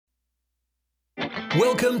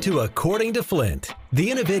Welcome to According to Flint, the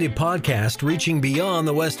innovative podcast reaching beyond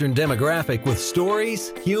the Western demographic with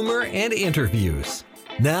stories, humor, and interviews.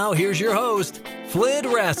 Now, here's your host, Flint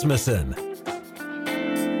Rasmussen.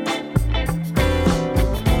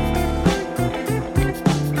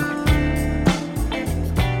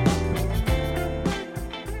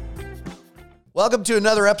 Welcome to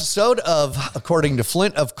another episode of According to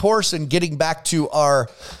Flint, of course, and getting back to our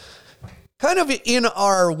kind of in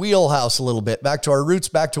our wheelhouse a little bit, back to our roots,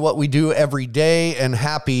 back to what we do every day, and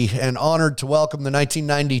happy and honored to welcome the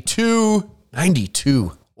 92.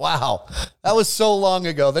 Wow, that was so long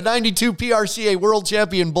ago. The 92 PRCA World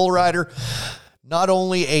Champion bull rider, not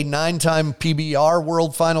only a 9-time PBR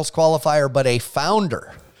World Finals qualifier, but a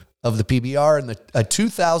founder of the PBR and a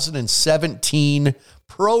 2017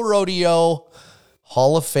 Pro Rodeo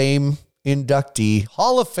Hall of Fame inductee,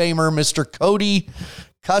 Hall of Famer, Mr. Cody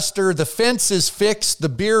Custer. The fence is fixed. The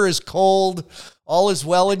beer is cold. All is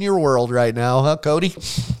well in your world right now, huh, Cody?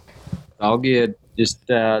 All good. Just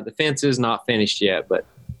the fence is not finished yet, but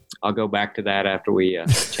I'll go back to that after we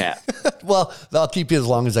chat. Well, I'll keep you as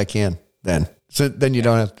long as I can then. So then you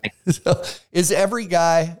don't have to. So is every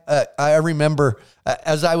guy, I remember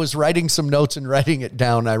as I was writing some notes and writing it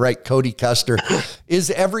down, I write Cody Custer.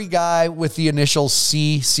 Is every guy with the initials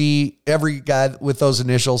CC, every guy with those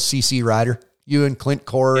initials CC rider? You and Clint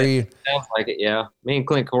Corey? Yeah, sounds like it, yeah. Me and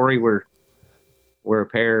Clint Corey were a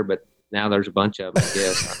pair, but now there's a bunch of them, I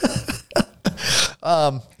guess.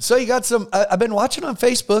 So you got some, I've been watching on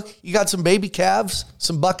Facebook, you got some baby calves,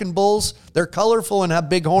 some bucking bulls. They're colorful and have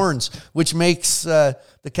big horns, which makes the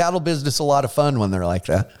cattle business a lot of fun when they're like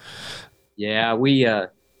that. Yeah,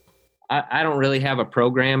 I don't really have a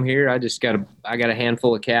program here. I got a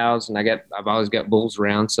handful of cows, and I've always got bulls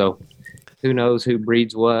around, so who knows who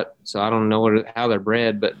breeds what. So I don't know how they're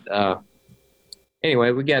bred, but anyway,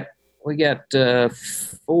 we got 5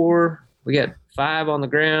 on the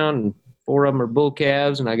ground, and 4 of them are bull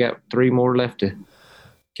calves, and I got 3 more left to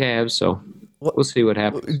calves. So we'll see what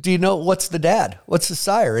happens. Do you know what's the dad? What's the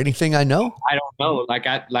sire? Anything I know? I don't know. Like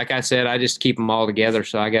I said, I just keep them all together.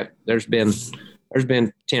 So there's been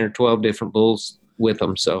 10 or 12 different bulls with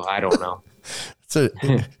them. So I don't know. So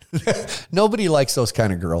nobody likes those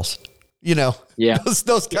kind of girls. You know, yeah,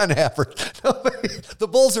 those kind of heifers. The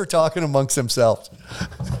bulls are talking amongst themselves.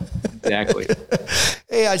 Exactly.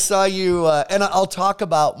 Hey, I saw you, and I'll talk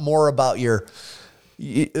more about your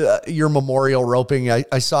memorial roping.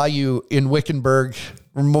 I saw you in Wickenburg,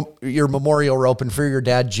 your memorial roping for your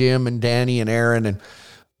dad, Jim, and Danny, and Aaron,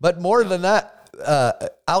 but more than that,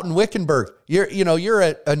 out in Wickenburg, you're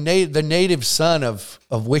the native son of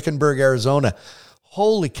Wickenburg, Arizona.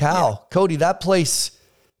 Holy cow, yeah. Cody, that place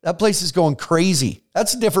is going crazy.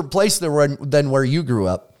 That's a different place than where you grew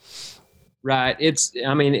up. Right. In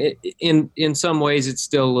some ways it's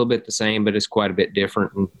still a little bit the same, but it's quite a bit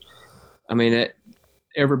different. And I mean,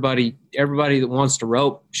 everybody that wants to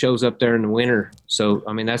rope shows up there in the winter. So,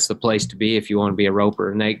 I mean, that's the place to be if you want to be a roper.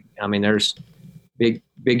 And there's big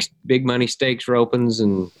money stakes ropings,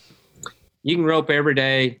 and you can rope every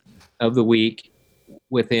day of the week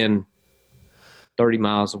within 30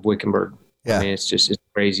 miles of Wickenburg. Yeah. I mean, it's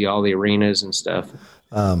crazy, all the arenas and stuff.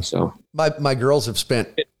 So my girls have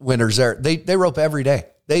spent winters there. They rope every day.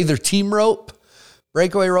 They either team rope,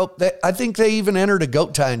 breakaway rope. I think they even entered a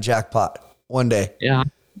goat tying jackpot one day. Yeah,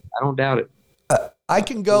 I don't doubt it. I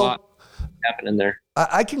can go. A lot happening there.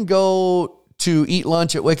 I can go to eat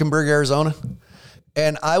lunch at Wickenburg, Arizona,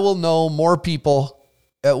 and I will know more people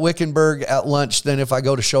at Wickenburg at lunch than if I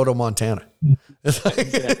go to Choteau, Montana.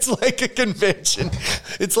 It's like a convention.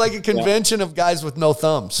 It's like a convention of guys with no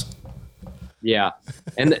thumbs. Yeah.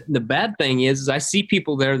 And the bad thing is I see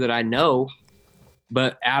people there that I know,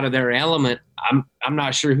 but out of their element, I'm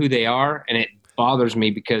not sure who they are. And it bothers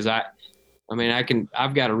me because I've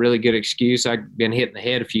got a really good excuse. I've been hit in the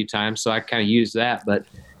head a few times, so I kind of use that. But,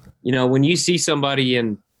 when you see somebody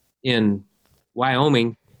in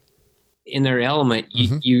Wyoming in their element,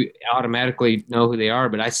 you automatically know who they are.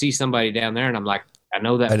 But I see somebody down there and I'm like, I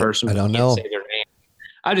know that person. I don't know. Say their name.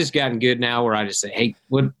 I've just gotten good now where I just say, hey,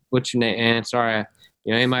 what's your name? And sorry,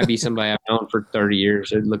 it might be somebody I've known for 30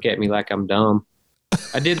 years. They'd look at me like I'm dumb.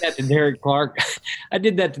 I did that to Derek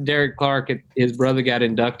Clark. His brother got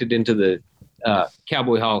inducted into the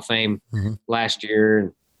Cowboy Hall of Fame last year.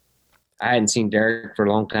 And I hadn't seen Derek for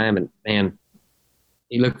a long time. And, man,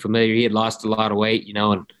 he looked familiar. He had lost a lot of weight,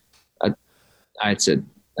 and I had said,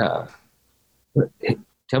 tell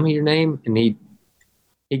me your name. And he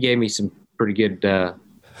gave me some pretty good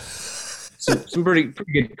some pretty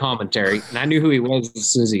good commentary, and I knew who he was as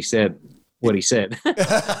soon as he said what he said.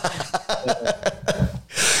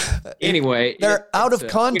 Anyway, they're out of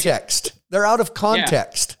context. They're out of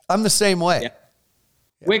context. Yeah. I'm the same way. Yeah.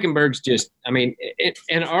 Wickenburg's just, I mean,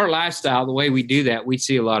 in our lifestyle, the way we do that, we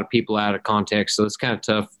see a lot of people out of context. So it's kind of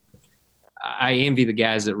tough. I envy the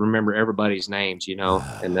guys that remember everybody's names, you know,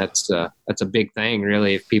 and that's a big thing,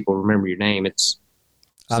 really. If people remember your name, it's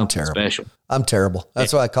I'm terrible. Special. I'm terrible.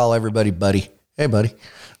 That's why I call everybody buddy. Hey, buddy.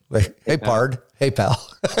 Hey, pard. Hey, pal.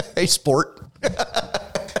 Hey, sport.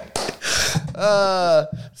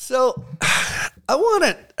 So I want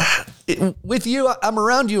to, with you, I'm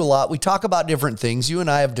around you a lot. We talk about different things. You and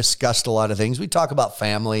I have discussed a lot of things. We talk about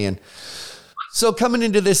family. And so coming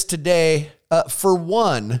into this today, for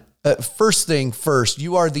one, first thing first,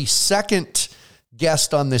 you are the second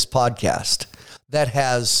guest on this podcast that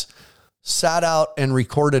has sat out and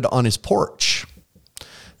recorded on his porch.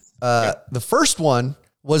 The first one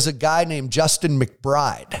was a guy named Justin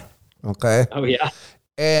McBride. Okay. Oh yeah.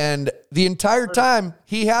 And the entire time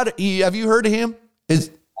have you heard of him?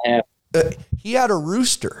 He had a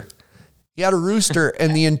rooster. He had a rooster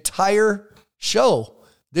and the entire show,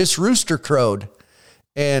 this rooster crowed.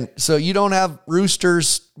 And so you don't have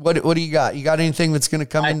roosters. What do you got? You got anything that's going to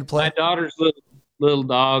come into play? My daughter's little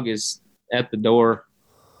dog is at the door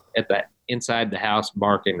inside the house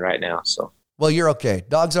barking right now. So, well, you're okay.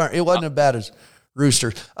 Dogs it wasn't as bad as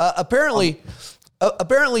roosters. Apparently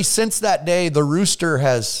since that day, the rooster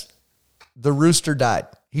died.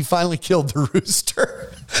 He finally killed the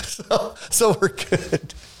rooster. So we're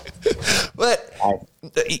good. But,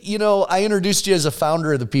 you know, I introduced you as a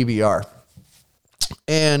founder of the PBR.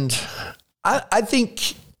 And I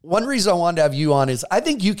think one reason I wanted to have you on is I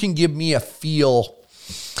think you can give me a feel.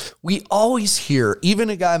 We always hear, even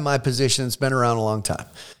a guy in my position that's been around a long time,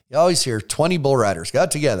 you always hear 20 bull riders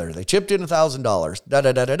got together. They chipped in $1,000,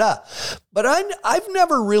 da-da-da-da-da. But I've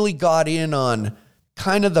never really got in on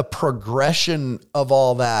kind of the progression of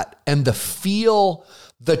all that and the feel,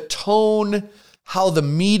 the tone, how the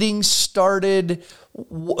meeting started,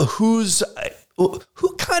 who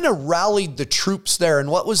kind of rallied the troops there, and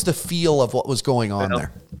what was the feel of what was going on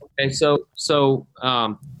there? Okay, so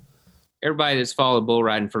everybody that's followed bull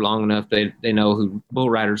riding for long enough, they know who Bull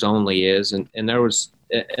Riders Only is, and there was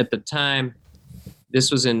at the time,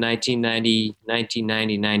 this was in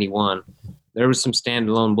 1990, 91. There was some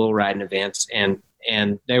standalone bull riding events, and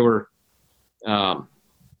they were,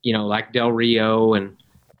 you know, like Del Rio, and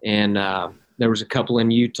there was a couple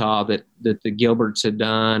in Utah that the Gilberts had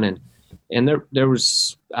done, and there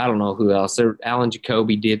was, I don't know who else. Alan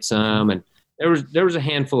Jacoby did some, and there was a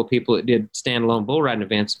handful of people that did standalone bull riding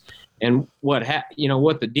events. And what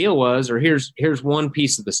the deal was, or here's one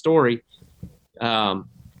piece of the story.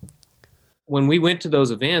 When we went to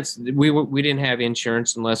those events, we didn't have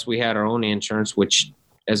insurance unless we had our own insurance, which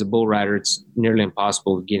as a bull rider, it's nearly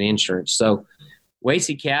impossible to get insurance. So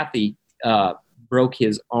Wasey Cathy broke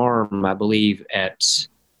his arm, I believe, at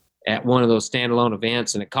one of those standalone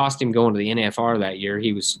events, and it cost him going to the NFR that year.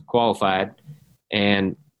 He was qualified,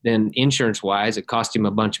 and then insurance-wise, it cost him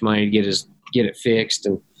a bunch of money to get it fixed.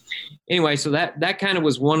 And anyway, so that kind of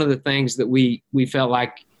was one of the things that we felt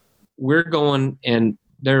like we're going, and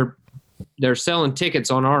they're selling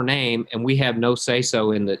tickets on our name, and we have no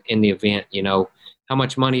say-so in the event. You know, how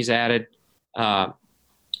much money's added,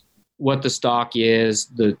 what the stock is,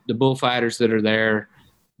 the bullfighters that are there,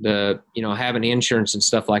 having insurance and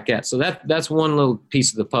stuff like that. So that's one little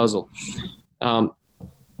piece of the puzzle.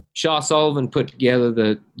 Shaw Sullivan put together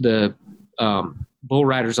the Bull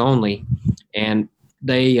Riders Only, and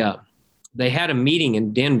they had a meeting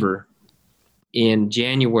in Denver in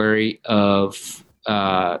January of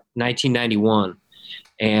 1991,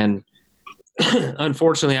 and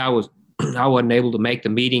unfortunately, I wasn't able to make the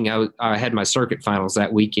meeting. I had my circuit finals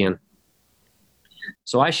that weekend,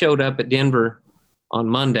 so I showed up at Denver on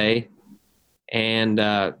Monday and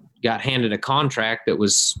got handed a contract that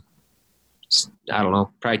was, I don't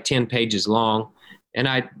know, probably 10 pages long, and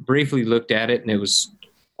I briefly looked at it, and it was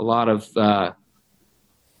a lot of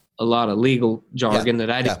legal jargon that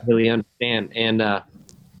I didn't really understand. And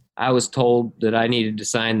I was told that I needed to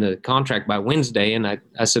sign the contract by Wednesday. And I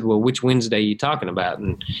said, well, which Wednesday are you talking about?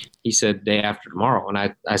 And he said, day after tomorrow. And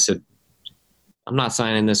I said, I'm not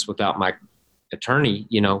signing this without my attorney,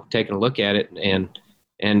 taking a look at it.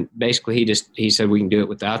 And basically he said, we can do it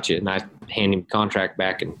without you. And I handed him the contract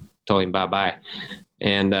back and told him bye-bye.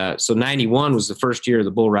 And so 91 was the first year of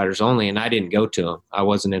the Bull Riders Only, and I didn't go to them. I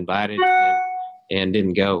wasn't invited and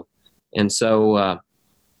didn't go. And so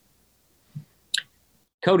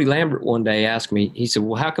Cody Lambert one day asked me, he said,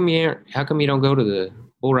 well, how come you don't go to the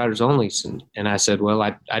Bull Riders Only? And I said, well,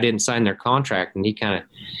 I didn't sign their contract. And he kind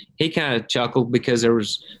of chuckled, because there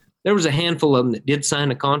was there was a handful of them that did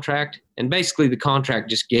sign a contract, and basically the contract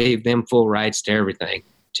just gave them full rights to everything,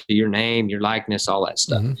 to your name, your likeness, all that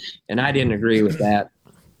stuff. Mm-hmm. And I didn't agree with that.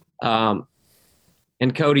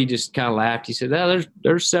 And Cody just kind of laughed. He said, "Oh,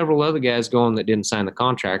 there's several other guys going that didn't sign the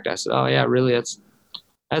contract." I said, "Oh yeah, really?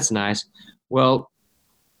 That's nice." Well,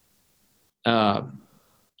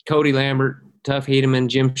 Cody Lambert, Tuff Hedeman,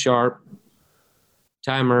 Jim Sharp,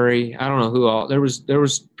 Ty Murray, I don't know who all. There was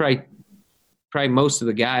probably most of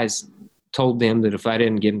the guys told them that if I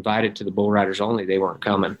didn't get invited to the Bull Riders Only, they weren't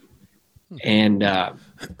coming. And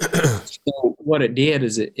so what it did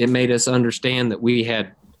is it made us understand that we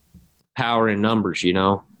had power in numbers, you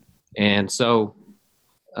know. And so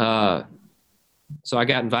I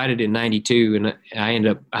got invited in 92, and I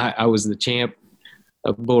ended up I was the champ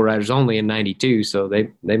of Bull Riders Only in 92, so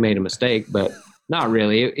they made a mistake, but not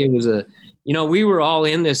really. It was a, you know, we were all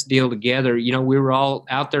in this deal together. You know, we were all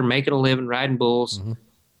out there making a living riding bulls, mm-hmm.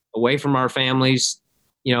 away from our families,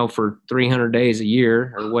 you know, for 300 days a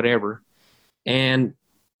year or whatever. And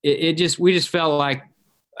we just felt like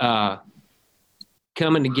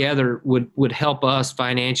coming together would help us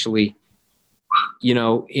financially, you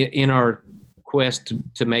know, in our quest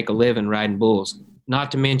to make a living riding bulls.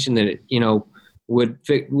 Not to mention that it, you know, would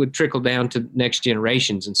trickle down to next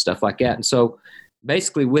generations and stuff like that. And so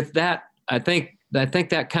basically with that, I think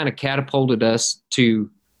that kind of catapulted us to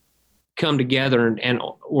come together and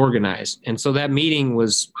organize. And so that meeting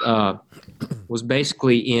was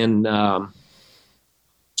basically in, I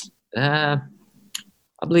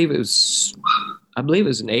believe it was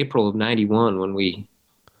in April of 91 when was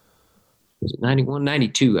it 91,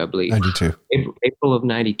 92, I believe. 92. April of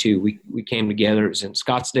 92, we came together. It was in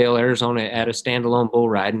Scottsdale, Arizona, at a standalone bull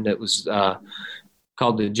riding that was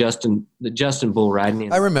called the Justin Bull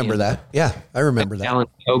Riding. I remember that. Yeah, I remember that. Alan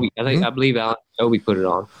Toby, I believe Alan Toby put it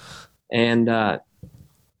on, and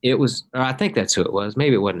it was. I think that's who it was.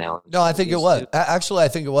 Maybe it wasn't Alan. No, I think it was. Actually, I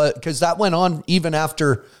think it was, because that went on even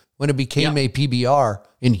after when it became a PBR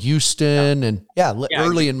in Houston and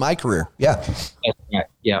early in my career. Yeah. That's right.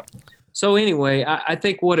 Yeah. So anyway, I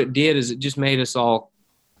think what it did is it just made us all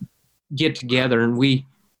get together, and we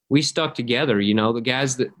stuck together. You know, the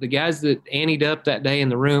guys that anteed up that day in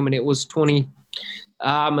the room, and it was 20.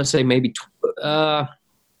 I'm gonna say maybe. I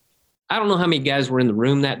don't know how many guys were in the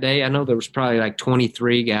room that day. I know there was probably like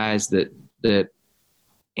 23 guys that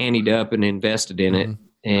anteed up and invested in it.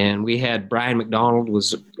 And we had Brian McDonald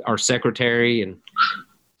was our secretary,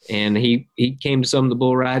 and he came to some of the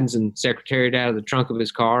bull ridings and secretaried out of the trunk of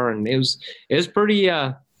his car, and it was pretty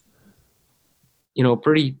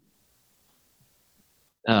pretty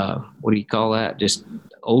what do you call that? Just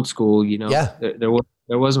old school, you know. Yeah. There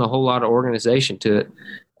wasn't a whole lot of organization to it.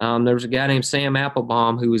 There was a guy named Sam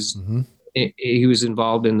Applebaum who was he was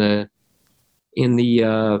involved in the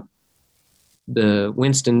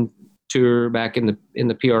Winston tour back in the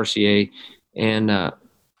PRCA, and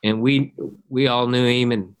we all knew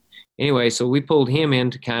him. And anyway, so we pulled him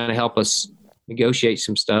in to kind of help us negotiate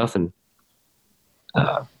some stuff. And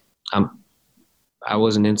I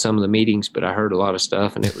wasn't in some of the meetings, but I heard a lot of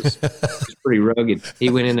stuff, and it was pretty rugged. He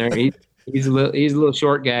went in there. He's a little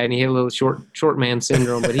short guy, and he had a little short man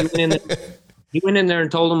syndrome. But he went in there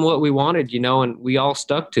and told them what we wanted, you know, and we all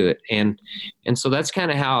stuck to it. And so that's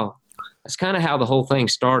kind of how the whole thing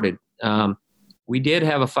started. We did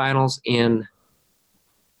have a finals in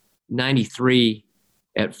 93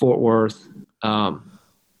 at Fort Worth.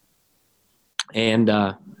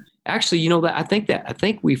 Actually, you know, that I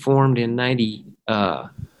think we formed in 90.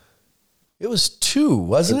 It was 2,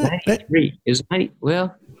 wasn't it? 93. It was 90.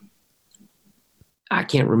 Well, I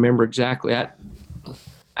can't remember exactly. I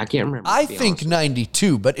can't remember. I think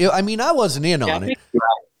 92, but I wasn't in on it.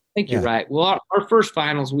 I think you're right. Well, our first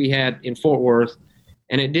finals we had in Fort Worth,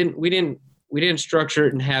 and we didn't structure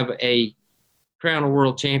it and have a crown a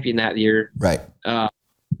world champion that year. Right.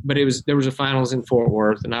 But there was a finals in Fort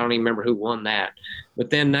Worth, and I don't even remember who won that. But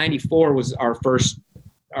then 94 was our first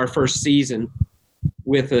season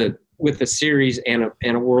with a series and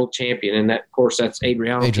a world champion, and that, of course, that's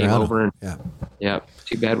Adriano came over, and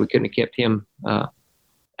too bad we couldn't have kept him out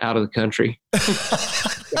of the country.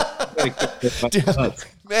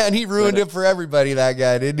 Man, he ruined it for everybody, that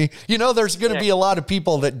guy, didn't he? You know, there's going to be a lot of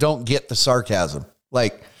people that don't get the sarcasm.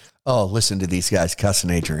 Like, oh, listen to these guys cussing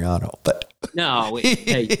Adriano. But no,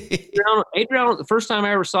 hey, Adriano, the first time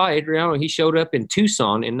I ever saw Adriano, he showed up in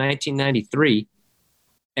Tucson in 1993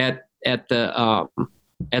 at the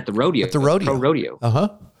rodeo. At the rodeo. Pro rodeo. Uh-huh.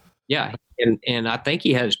 Yeah, and I think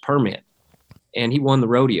he had his permit, and he won the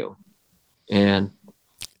rodeo. And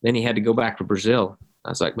then he had to go back to Brazil. I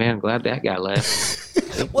was like, man, I'm glad that guy left.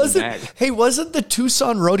 Wasn't the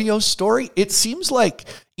Tucson rodeo story? It seems like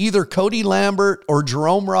either Cody Lambert or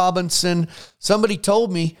Jerome Robinson, somebody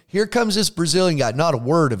told me, here comes this Brazilian guy, not a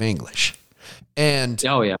word of English. And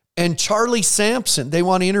and Charlie Sampson, they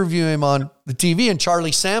want to interview him on the TV, and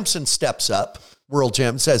Charlie Sampson steps up, world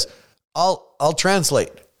champ, and says, I'll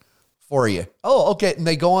translate for you. Oh, okay. And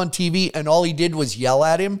they go on TV, and all he did was yell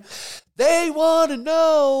at him. They want to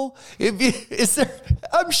know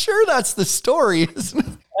I'm sure that's the story, isn't it?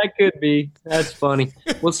 That could be. That's funny.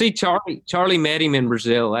 Well, see, Charlie met him in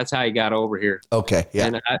Brazil. That's how he got over here. Okay, yeah.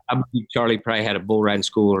 And I believe Charlie probably had a bull riding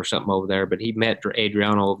school or something over there, but he met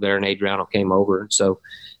Adriano over there, and Adriano came over. So,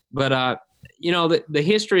 but the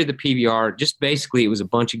history of the PBR, just basically, it was a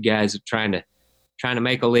bunch of guys that trying to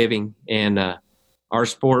make a living, and our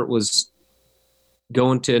sport was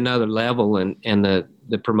going to another level, and the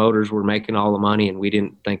promoters were making all the money, and we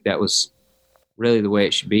didn't think that was really the way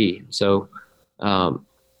it should be. So.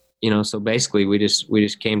 So basically we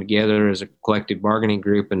just came together as a collective bargaining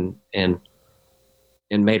group and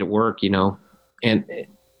made it work, and,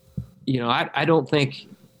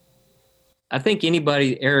 I think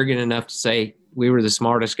anybody arrogant enough to say we were the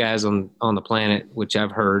smartest guys on the planet, which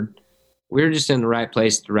I've heard, we were just in the right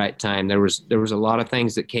place at the right time. There was a lot of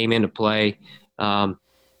things that came into play.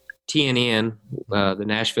 TNN, the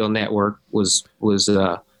Nashville network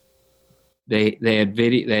they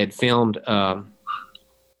had filmed,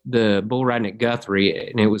 the bull riding at Guthrie,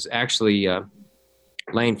 and it was actually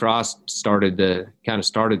Lane Frost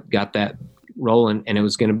got that rolling, and it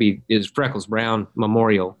was Freckles Brown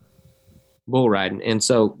Memorial bull riding. And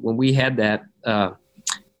so when we had that, I'm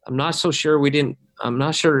not sure we didn't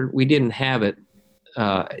have it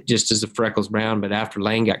just as a Freckles Brown, but after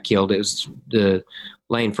Lane got killed, it was the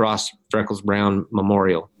Lane Frost Freckles Brown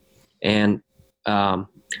Memorial. And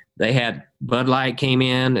they had Bud Light came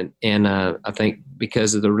in, and I think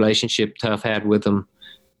because of the relationship Tough had with them,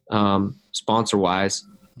 sponsor wise,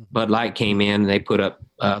 Bud Light came in and they put up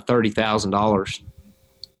 $30,000,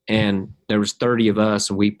 and there was 30 of us,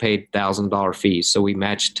 and we paid $1,000 fees. So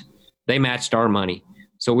they matched our money.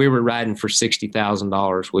 So we were riding for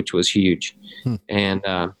 $60,000, which was huge. And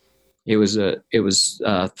it was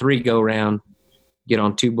 3 go round, get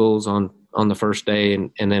on 2 bulls on the first day,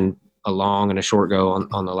 and then a long and a short go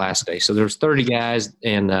on the last day. So there's 30 guys,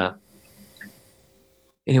 and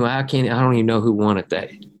anyway, I don't even know who won it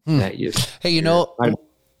that year. Hey,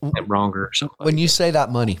 wrong or something. When you say that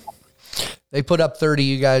money, they put up 30,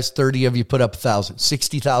 you guys, 30 of you put up 1,000,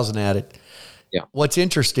 60,000 at it. Yeah. What's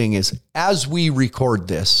interesting is as we record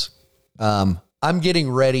this, I'm getting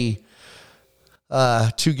ready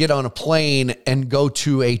to get on a plane and go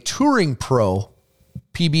to a Touring Pro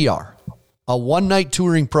PBR, a one-night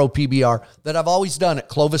Touring Pro PBR that I've always done at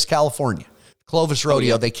Clovis, California. Clovis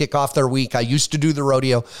Rodeo. They kick off their week. I used to do the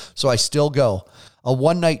rodeo, so I still go. A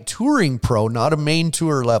one-night Touring Pro, not a main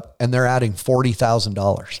tour level, and they're adding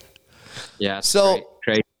 $40,000. Yeah. So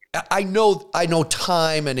great. I know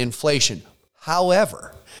time and inflation.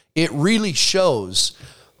 However, it really shows.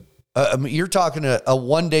 You're talking a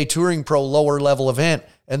one-day Touring Pro lower level event,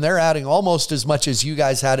 and they're adding almost as much as you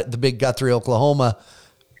guys had at the Big Guthrie, Oklahoma,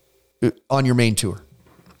 on your main tour.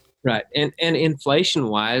 Right. And inflation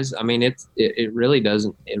wise, I mean, it really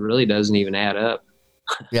doesn't even add up.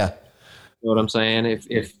 Yeah. You know what I'm saying?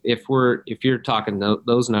 If you're talking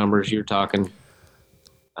those numbers, you're talking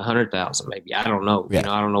 100,000 maybe. I don't know.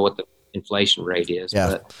 Yeah. I don't know what the inflation rate is.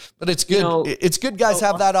 Yeah. But it's good. It's good guys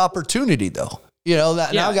have that opportunity though.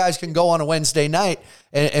 Now guys can go on a Wednesday night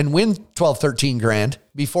and win 12, 13 grand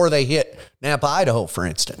before they hit Nampa, Idaho, for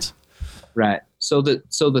instance. Right. So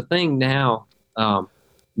the thing now,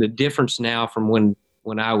 the difference now from when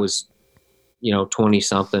I was, 20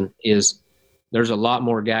 something is there's a lot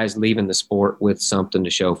more guys leaving the sport with something to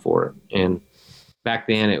show for it. And back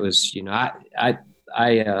then it was, I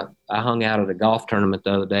hung out at a golf tournament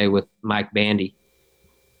the other day with Mike Bandy,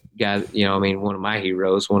 guy, one of my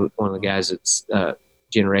heroes, one of the guys that's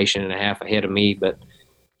generation and a half ahead of me. But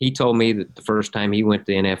he told me that the first time he went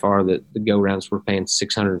to NFR, that the go rounds were paying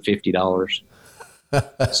 $650.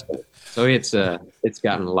 So it's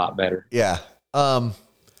gotten a lot better. Yeah.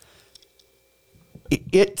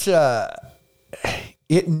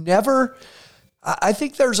 It never, I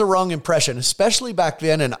think there's a wrong impression, especially back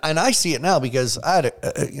then. And I see it now because I had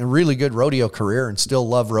a really good rodeo career and still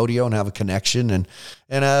love rodeo and have a connection and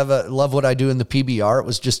I love what I do in the PBR. It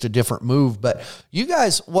was just a different move, but you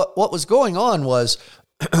guys, what was going on was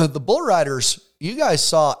the bull riders, you guys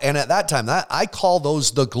saw, and at that time, I call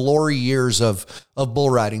those the glory years of bull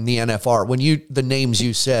riding, the NFR. When the names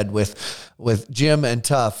you said with Jim and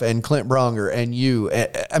Tough and Clint Bronger and you,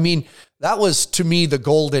 I mean, That was, to me, the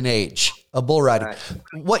golden age of bull riding. Right.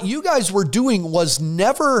 What you guys were doing was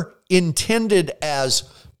never intended as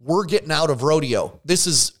we're getting out of rodeo. This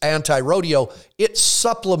is anti-rodeo. It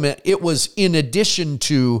was in addition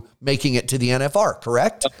to making it to the NFR,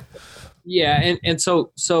 correct? Yeah. And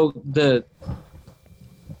so the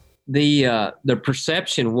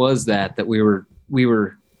perception was that we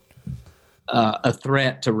were a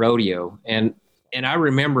threat to rodeo. And I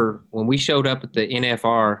remember when we showed up at the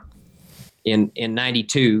NFR in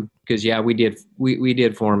 92, because we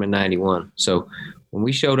did form in 91. So when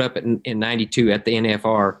we showed up in 92 at the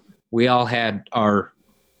NFR, we all had our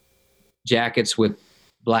jackets with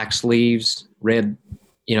black sleeves, red,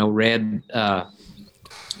 the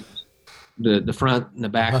front and the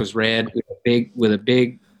back was red with a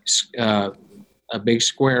big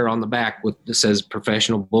square on the back that says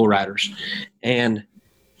professional bull riders. And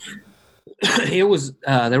it was,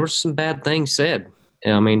 there were some bad things said.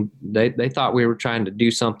 I mean, they thought we were trying to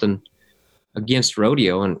do something against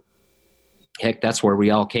rodeo, and heck, that's where we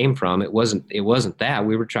all came from. It wasn't that.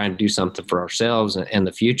 We were trying to do something for ourselves and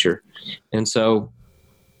the future. And so,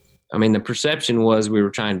 I mean, the perception was we were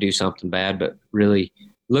trying to do something bad, but really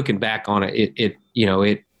looking back on it, it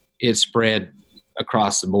spread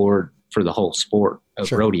across the board for the whole sport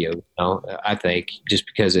of rodeo. I think just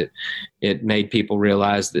because it made people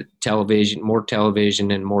realize that more television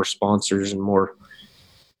and more sponsors and more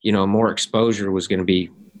exposure was going to be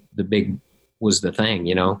the thing,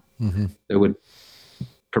 Mm-hmm. that would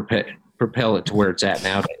propel it to where it's at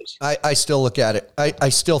nowadays. I still look at it. I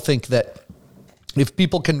still think that if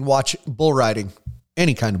people can watch bull riding,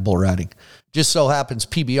 any kind of bull riding, just so happens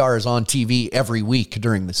PBR is on TV every week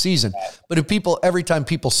during the season. But every time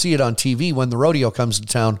people see it on TV when the rodeo comes to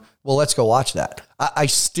town, well, let's go watch that. I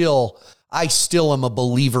still am a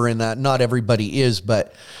believer in that. Not everybody is,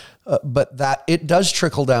 but that it does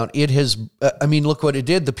trickle down. It has, look what it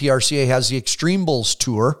did. The PRCA has the Extreme Bulls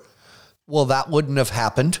Tour. Well, that wouldn't have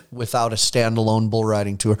happened without a standalone bull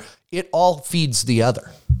riding tour. It all feeds the other.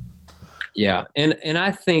 Yeah. And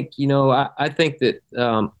I think, I think that,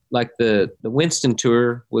 like the Winston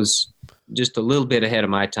Tour was just a little bit ahead of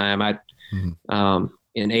my time. In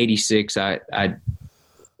 86, I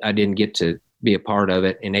didn't get to be a part of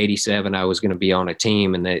it. In 87, I was going to be on a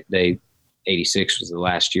team, and they 86 was the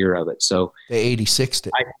last year of it. So they 86'd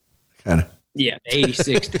it. Kind of. Yeah,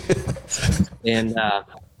 86. And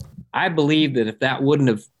I believe that if that wouldn't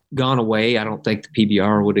have gone away, I don't think the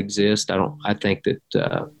PBR would exist. I think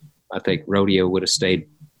rodeo would have stayed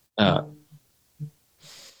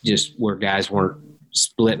just where guys weren't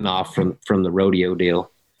splitting off from the rodeo deal.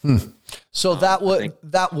 So that would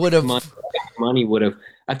have money would have.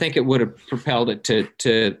 I think it would have propelled it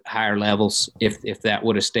to higher levels if that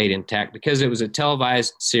would have stayed intact, because it was a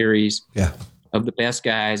televised series of the best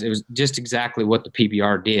guys. It was just exactly what the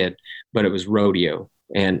PBR did, but it was rodeo.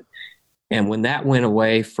 And when that went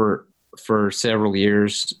away for several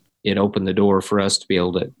years, it opened the door for us to be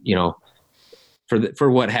able to, for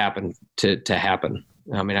what happened to happen.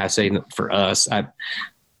 I mean, I say for us,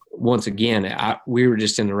 we were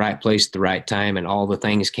just in the right place at the right time, and all the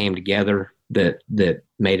things came together that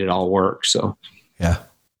made it all work. So, yeah,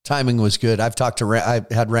 timing was good. I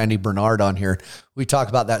had Randy Bernard on here. We talked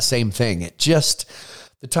about that same thing.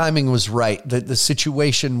 The timing was right. The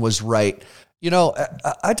situation was right.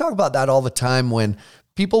 I talk about that all the time when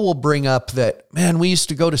people will bring up that, man, we used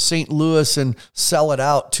to go to St. Louis and sell it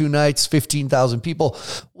out 2 nights, 15,000 people.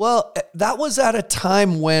 Well, that was at a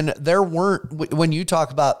time when when you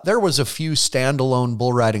talk about, there was a few standalone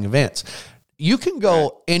bull riding events. You can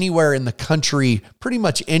go anywhere in the country, pretty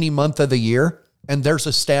much any month of the year, and there's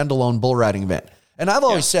a standalone bull riding event. And I've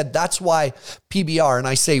always said that's why PBR, and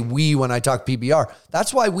I say we when I talk PBR,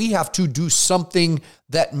 that's why we have to do something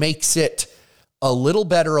that makes it a little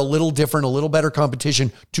better, a little different, a little better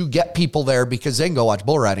competition to get people there, because they can go watch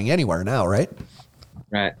bull riding anywhere now, right?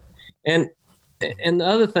 Right. And the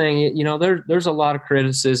other thing, there's a lot of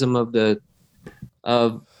criticism of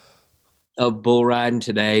bull riding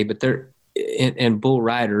today, but and bull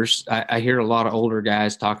riders, I hear a lot of older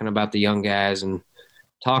guys talking about the young guys and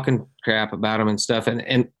talking crap about them and stuff.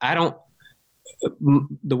 And I don't,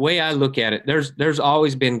 the way I look at it, there's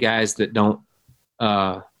always been guys that don't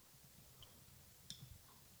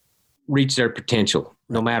reach their potential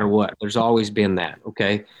no matter what. There's always been that.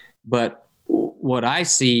 Okay. But what I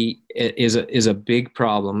see is a big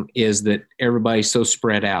problem is that everybody's so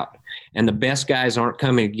spread out, and the best guys aren't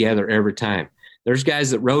coming together every time. There's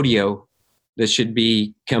guys at rodeo that should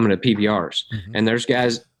be coming to PBRs. Mm-hmm. And there's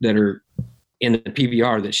guys that are in the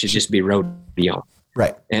PBR that should just be rodeo.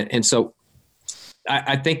 Right. And so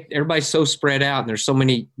I think everybody's so spread out, and there's so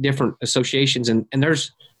many different associations, and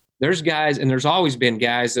there's guys, and there's always been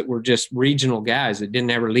guys that were just regional guys that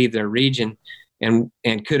didn't ever leave their region, and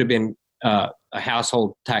could have been a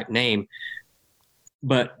household type name,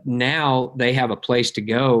 but now they have a place to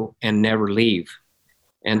go and never leave.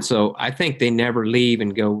 And so I think they never leave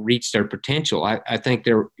and go reach their potential. I think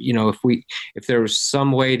there, if there was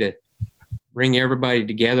some way to bring everybody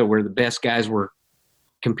together where the best guys were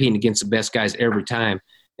competing against the best guys every time,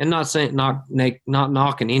 and not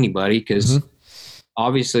knocking anybody, because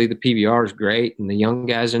obviously the PBR is great and the young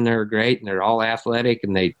guys in there are great and they're all athletic,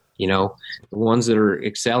 and they, the ones that are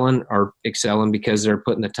excelling because they're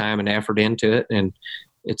putting the time and effort into it. And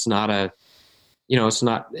it's not it's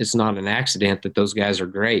not an accident that those guys are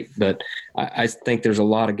great. But I think there's a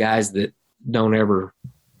lot of guys that don't ever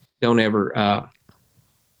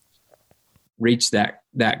reach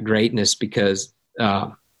that greatness because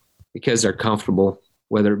they're comfortable,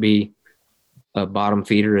 whether it be a bottom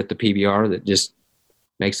feeder at the PBR that just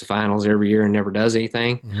makes the finals every year and never does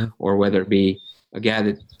anything, or whether it be a guy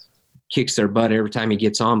that kicks their butt every time he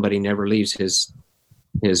gets on, but he never leaves his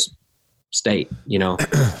state,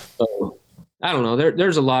 So I don't know.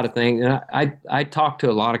 There's a lot of things. And I talk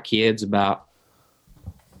to a lot of kids about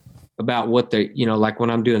what they, like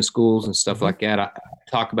when I'm doing schools and stuff like that, I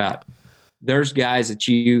talk about, there's guys that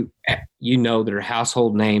that are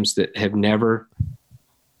household names that have never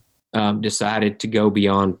decided to go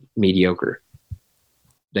beyond mediocre.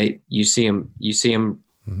 You see them,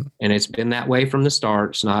 and it's been that way from the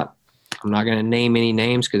start. I'm not going to name any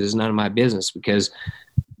names because it's none of my business,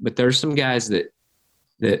 but there's some guys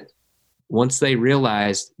that once they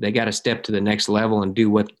realize they got to step to the next level and do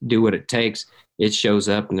what it takes, it shows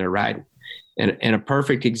up and they're riding. And a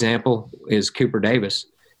perfect example is Cooper Davis.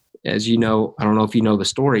 As you know, I don't know if you know the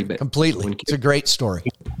story, but completely, it's a great story.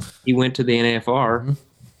 He went to the NFR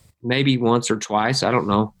maybe once or twice, I don't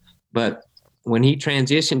know, but when he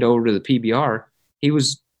transitioned over to the PBR, he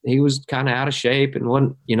was kind of out of shape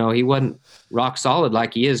and he wasn't rock solid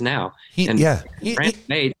like he is now.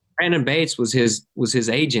 Brandon Bates was his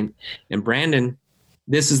agent, and Brandon,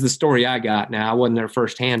 this is the story I got. Now I wasn't there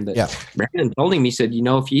firsthand, but Brandon told him, he said,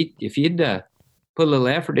 if you'd put a little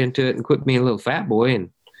effort into it and quit being a little fat boy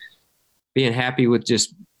and being happy with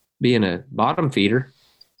just being a bottom feeder,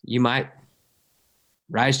 you might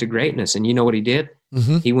rise to greatness. And you know what he did?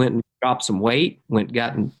 He went and dropped some weight,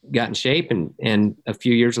 got in shape, and a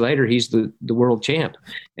few years later, he's the world champ,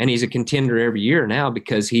 and he's a contender every year now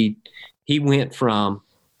because he went from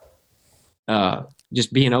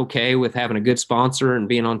just being okay with having a good sponsor and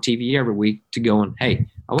being on TV every week to going, hey,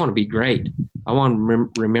 I want to be great. I want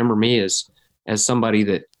to remember me as somebody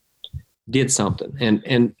that did something.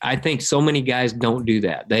 And I think so many guys don't do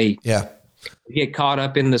that. They get caught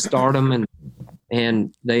up in the stardom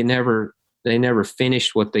and they never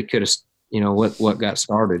finished what they could have, what got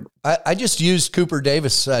started. I just used Cooper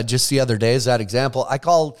Davis just the other day as that example. I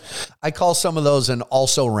call some of those an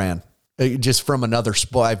also ran. Just from another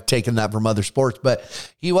sport. I've taken that from other sports,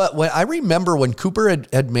 but I remember when Cooper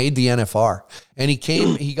had made the NFR and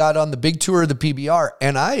he got on the big tour of the PBR,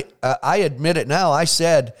 and I admit it now. I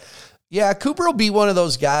said, yeah, Cooper will be one of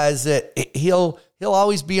those guys that he'll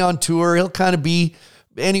always be on tour. He'll kind of be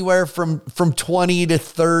anywhere from 20 to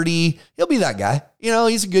 30. He'll be that guy.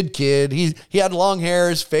 He's a good kid. He had long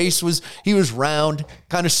hair. His face was round,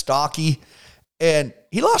 kind of stocky. And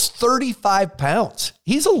he lost 35 pounds.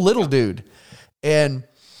 He's a little dude. And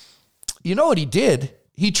you know what he did?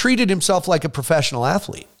 He treated himself like a professional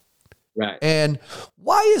athlete. Right. And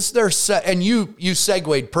why is there, and you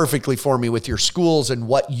segued perfectly for me with your schools and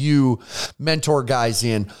what you mentor guys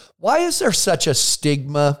in. Why is there such a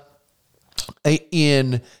stigma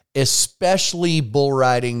in especially bull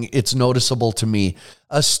riding? It's noticeable to me.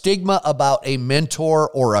 A stigma about a mentor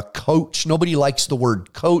or a coach. Nobody likes the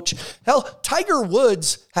word coach. Hell, Tiger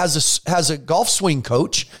Woods has a golf swing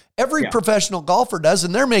coach. Every professional golfer does,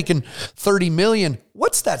 and they're making $30 million.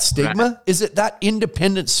 What's that stigma? Right. Is it that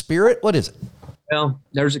independent spirit? What is it? Well,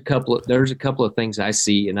 there's a couple of things I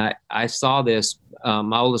see, and I saw this.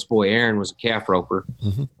 My oldest boy Aaron was a calf roper,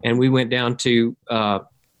 and we went down to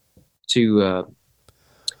the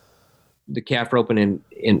calf roping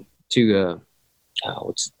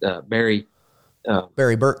Barry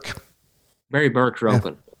Burke. Barry Burke's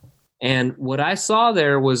roping. And what I saw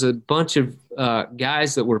there was a bunch of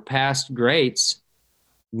guys that were past greats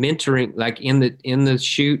mentoring, like in the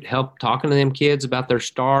chute, help talking to them kids about their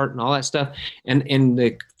start and all that stuff. And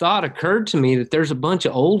the thought occurred to me that there's a bunch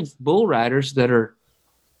of old bull riders that are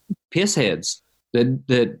piss heads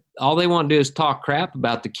that all they want to do is talk crap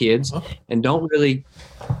about the kids and don't really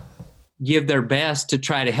give their best to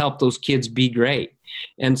try to help those kids be great.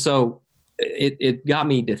 And so it got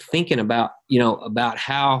me to thinking about, about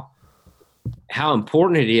how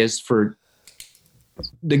important it is for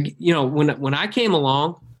when I came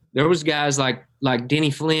along, there was guys like Denny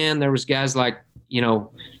Flynn, there was guys like,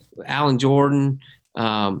 Alan Jordan.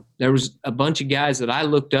 There was a bunch of guys that I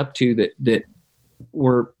looked up to that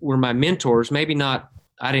were my mentors. Maybe not,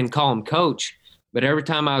 I didn't call them coach, but every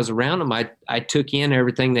time I was around them, I took in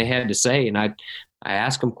everything they had to say, and I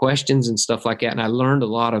asked them questions and stuff like that. And I learned a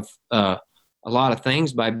lot of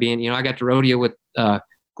things by being, I got to rodeo with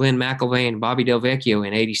Glenn McElvain and Bobby Del Vecchio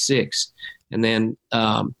in '86. And then,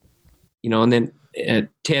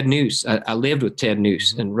 Ted Noose, I lived with Ted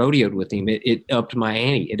Noose and rodeoed with him. It upped my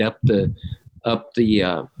ante. It upped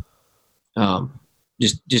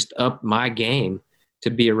just upped my game to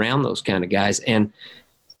be around those kind of guys. And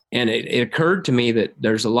it occurred to me that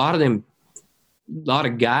there's a lot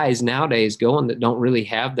of guys nowadays going that don't really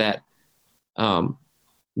have that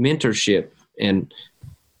mentorship. And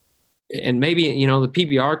maybe, the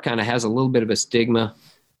PBR kind of has a little bit of a stigma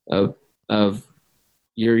of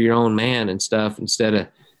you're your own man and stuff, instead of,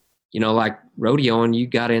 like rodeoing, you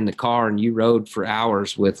got in the car and you rode for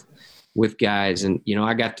hours with guys. And,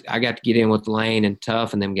 I got to get in with Lane and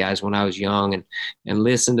Tough and them guys when I was young and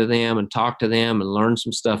listen to them and talk to them and learn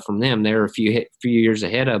some stuff from them. They were a few years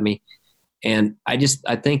ahead of me. And I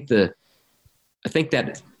think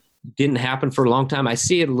that didn't happen for a long time. I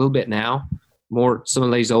see it a little bit now. More some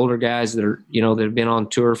of these older guys that are, that have been on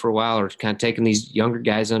tour for a while are kind of taking these younger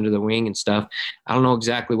guys under the wing and stuff. I don't know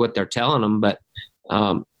exactly what they're telling them, but,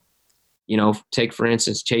 take for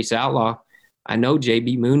instance, Chase Outlaw. I know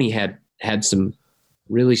JB Mooney had some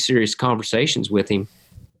really serious conversations with him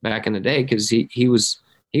back in the day, because he was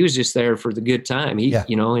just there for the good time. And he's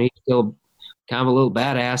still kind of a little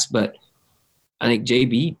badass, but I think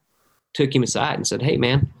JB took him aside and said, "Hey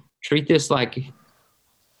man, treat this like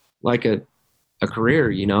a career,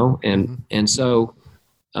 and so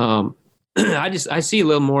I see a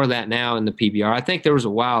little more of that now in the PBR. I think there was a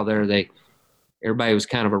while there everybody was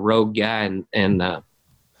kind of a rogue guy, and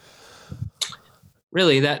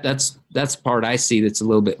really that's the part I see that's a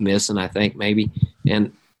little bit missing, I think, maybe.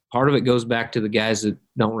 And part of it goes back to the guys that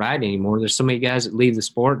don't ride anymore. There's so many guys that leave the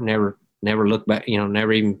sport and never look back,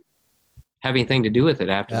 never even have anything to do with it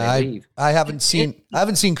after they leave. I haven't seen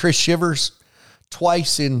Chris Shivers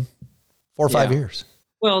twice in 4 or 5 years.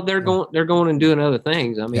 Well, they're going and doing other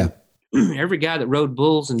things. I mean, every guy that rode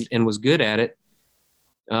bulls and was good at it,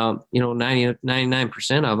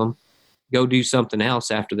 99% of them go do something else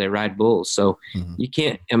after they ride bulls. So you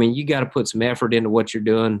can't, you got to put some effort into what you're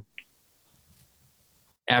doing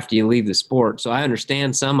after you leave the sport. So I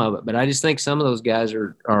understand some of it, but I just think some of those guys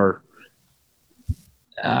are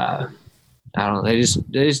I don't know. They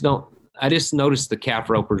just don't. I just noticed the calf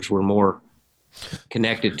ropers were more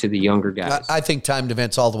connected to the younger guys. I think timed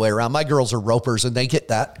events all the way around. My girls are ropers, and they get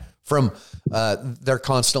that from they're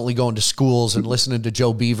constantly going to schools and listening to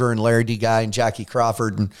Joe Beaver and Larry D. Guy and Jackie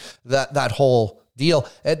Crawford and that whole deal.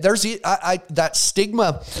 There's that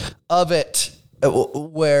stigma of it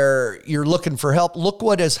where you're looking for help. Look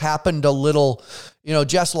what has happened a little.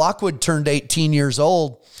 Jess Lockwood turned 18 years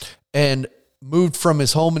old and moved from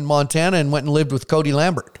his home in Montana and went and lived with Cody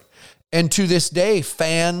Lambert. And to this day,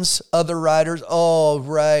 fans, other riders, oh,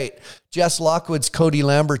 right, Jess Lockwood's Cody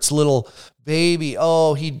Lambert's little baby.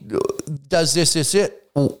 Oh, he does this,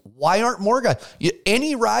 it. Why aren't more guys?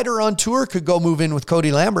 Any rider on tour could go move in with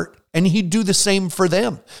Cody Lambert, and he'd do the same for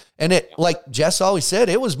them. And it, like Jess always said,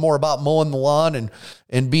 it was more about mowing the lawn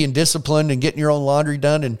and being disciplined and getting your own laundry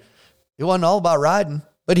done. And it wasn't all about riding,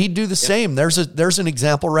 but he'd do the same. There's an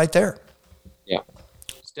example right there. Yeah.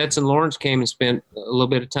 Stetson Lawrence came and spent a little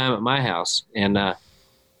bit of time at my house. And, not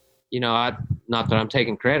that I'm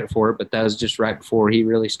taking credit for it, but that was just right before he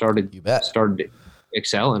really started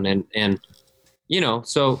excelling. And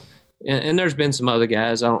so, and there's been some other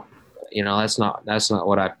guys. That's not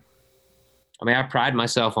what I pride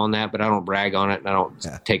myself on that, but I don't brag on it. And I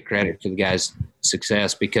don't take credit for the guy's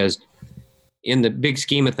success, because in the big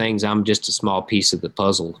scheme of things, I'm just a small piece of the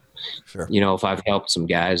puzzle. Sure. If I've helped some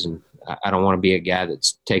guys, and I don't want to be a guy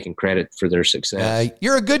that's taking credit for their success.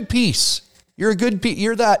 You're a good piece. You're a good piece.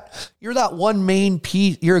 You're that one main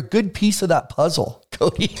piece. You're a good piece of that puzzle,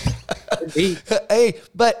 Cody. Hey,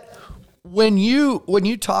 but when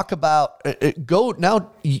you talk about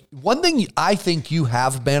one thing I think you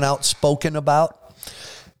have been outspoken about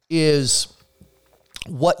is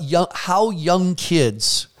how young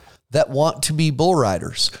kids that want to be bull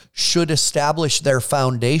riders should establish their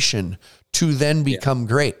foundation to then become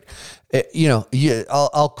great.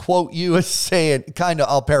 I'll quote you as saying,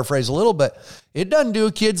 I'll paraphrase a little bit. It doesn't do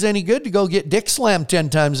kids any good to go get dick slammed 10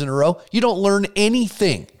 times in a row. You don't learn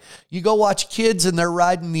anything. You go watch kids and they're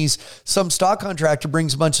riding some stock contractor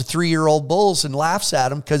brings a bunch of 3-year-old bulls and laughs at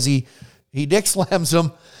them because he dick slams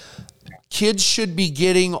them. Kids should be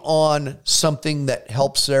getting on something that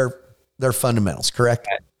helps their fundamentals, correct?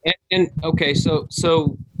 And okay, so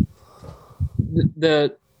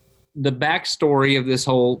the backstory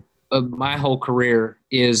of my whole career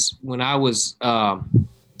is when I was I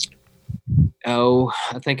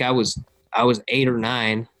think I was 8 or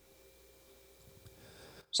 9,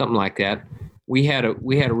 something like that. We had a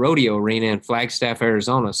rodeo arena in Flagstaff,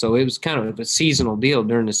 Arizona, so it was kind of a seasonal deal.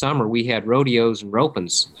 During the summer, we had rodeos and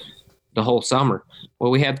ropings the whole summer.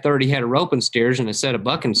 Well, we had 30 head of roping steers and a set of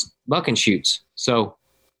bucking chutes. So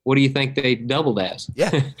what do you think they doubled as?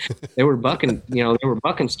 Yeah. They were bucking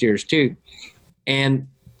steers too. And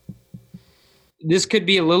this could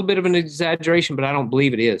be a little bit of an exaggeration, but I don't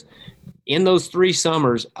believe it is. In those 3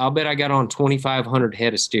 summers, I'll bet I got on 2,500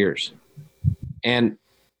 head of steers. And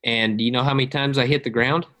do you know how many times I hit the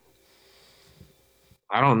ground?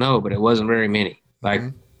 I don't know, but it wasn't very many. Like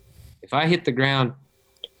if I hit the ground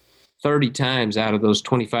 30 times out of those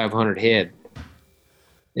 2,500 head,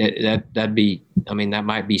 that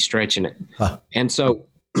might be stretching it. Huh. And so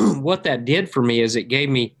what that did for me is it gave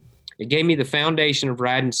me the foundation of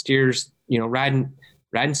riding steers, riding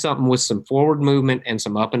something with some forward movement and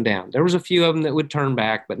some up and down. There was a few of them that would turn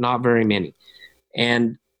back, but not very many.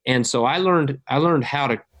 And so I learned how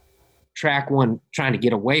to track one trying to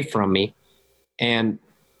get away from me, and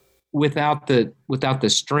without the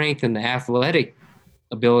strength and the athletic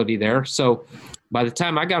ability there. So by the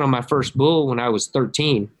time I got on my first bull when I was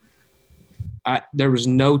 13, there was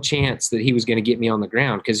no chance that he was going to get me on the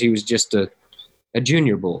ground because he was just a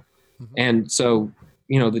junior bull. Mm-hmm. And so,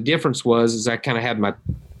 the difference is I kind of had my,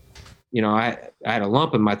 I had a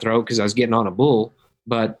lump in my throat because I was getting on a bull,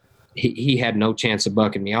 but he had no chance of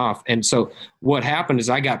bucking me off. And so what happened is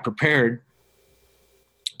I got prepared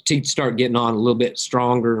to start getting on a little bit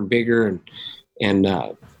stronger and bigger and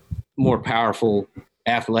more powerful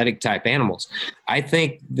athletic type animals. I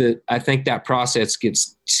think that process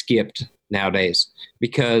gets skipped nowadays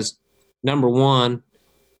because, number one,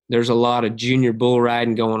 there's a lot of junior bull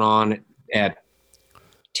riding going on at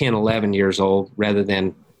 10, 11 years old rather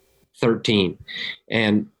than 13.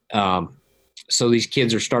 And so these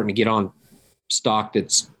kids are starting to get on stock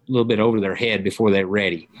that's a little bit over their head before they're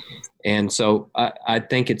ready. And so I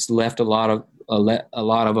think it's left a lot of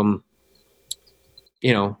them,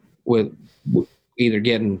 with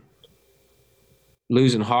either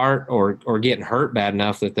losing heart or getting hurt bad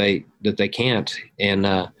enough that they can't.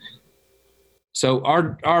 And so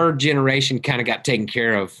our generation kind of got taken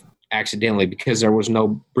care of accidentally because there was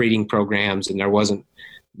no breeding programs and there wasn't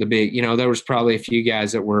the big, there was probably a few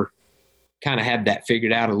guys that were kind of had that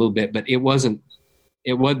figured out a little bit, but it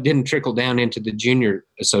didn't trickle down into the junior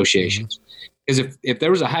associations. Because if there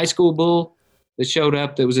was a high school bull that showed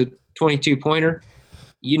up that was a 22 pointer,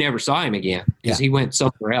 you never saw him again because he went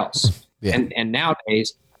somewhere else. Yeah. And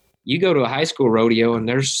nowadays you go to a high school rodeo and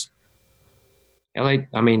there's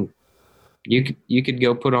you could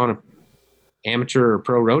go put on an amateur or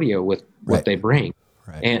pro rodeo with what they bring.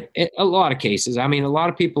 Right. And a lot of cases, a lot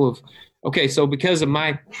of people so because of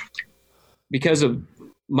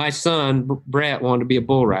my son, Brett, wanted to be a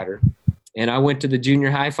bull rider. And I went to the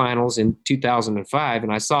junior high finals in 2005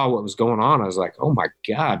 and I saw what was going on. I was like, oh my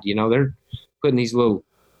God, they're putting these little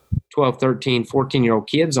 12, 13, 14-year-old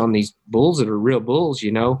kids on these bulls that are real bulls,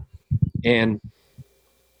 and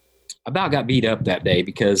I about got beat up that day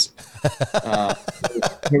because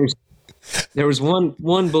there was one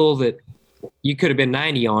bull that you could have been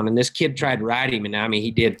 90 on, and this kid tried to ride him, and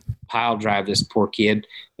he did pile drive this poor kid.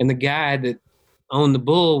 And the guy that owned the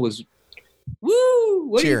bull was, woo,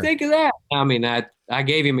 what do you think of that? I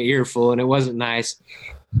gave him an earful, and it wasn't nice.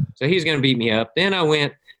 So he was going to beat me up. Then I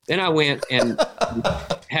went and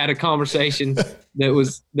had a conversation that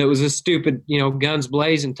was a stupid, guns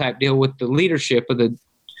blazing type deal with the leadership of the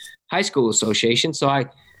high school association. So I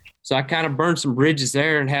kind of burned some bridges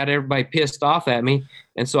there and had everybody pissed off at me.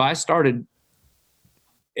 And so I started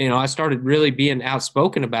really being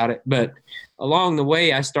outspoken about it. But along the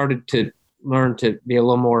way, I started to learn to be a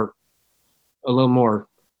little more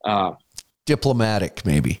diplomatic,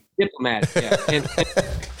 maybe. Diplomatic, yeah.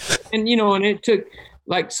 And it took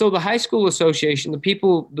the high school association, the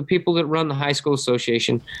people that run the high school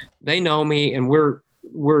association, they know me, and we're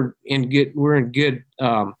in good.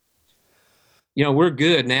 We're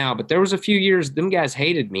good now, but there was a few years them guys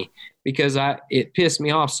hated me, because it pissed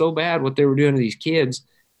me off so bad what they were doing to these kids.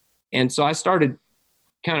 And so I started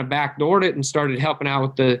kind of backdoored it and started helping out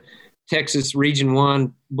with the Texas Region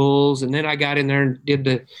 1 bulls. And then I got in there and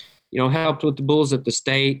did helped with the bulls at the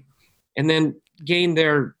state, and then gained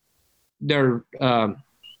their I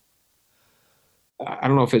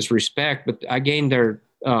don't know if it's respect, but I gained their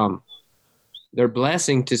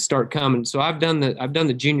blessing to start coming. So I've done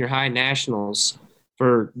the junior high nationals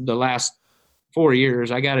for the last 4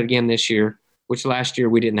 years. I got it again this year, which last year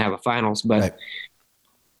we didn't have a finals, but right.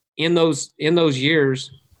 in those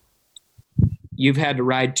years, you've had to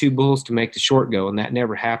ride 2 bulls to make the short go, and that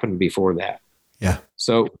never happened before that. Yeah.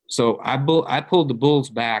 So I pulled the bulls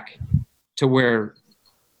back to where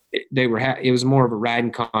they were. It was more of a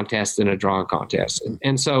riding contest than a drawing contest,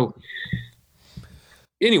 and so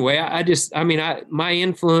anyway, my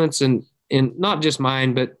influence and not just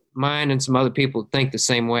mine, but mine and some other people think the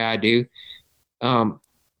same way I do,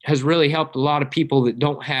 has really helped a lot of people that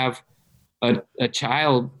don't have a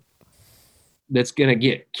child that's going to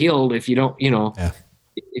get killed if you don't,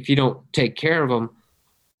 if you don't take care of them.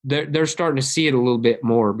 They're starting to see it a little bit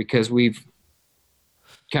more because we've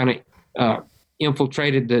kind of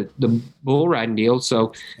infiltrated the bull riding deal.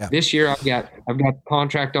 So this year I've got the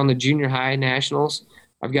contract on the junior high nationals.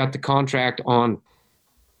 I've got the contract on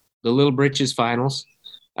the Little Britches finals.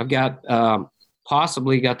 I've got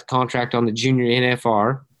possibly got the contract on the junior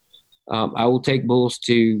NFR. I will take bulls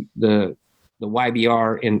to the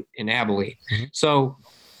YBR in Abilene. Mm-hmm.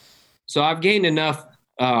 So I've gained enough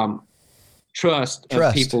trust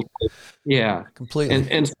of people. Completely.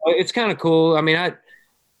 And so it's kind of cool. I mean,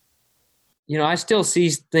 I still see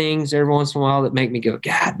things every once in a while that make me go,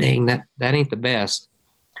 God dang, that ain't the best.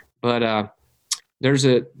 But there's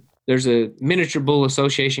a miniature bull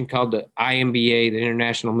association called the IMBA, the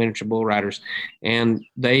International Miniature Bull Riders, and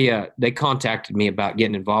they contacted me about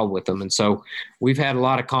getting involved with them. And so we've had a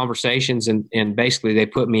lot of conversations, and basically they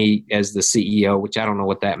put me as the CEO, which I don't know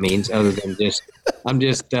what that means other than I'm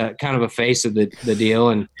just kind of a face of the deal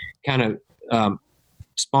and kind of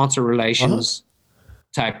sponsor relations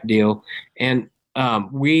type deal. And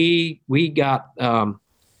we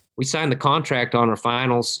signed the contract on our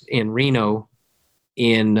finals in Reno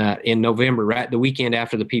in November, right the weekend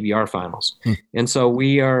after the PBR finals. And so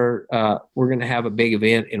we're going to have a big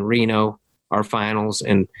event in Reno, our finals.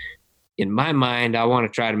 And in my mind, I want to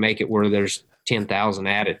try to make it where there's 10,000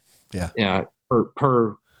 added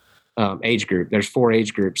per age group. There's 4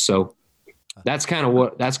 age groups. So that's kind of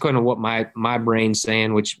what my brain's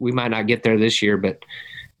saying, which we might not get there this year, but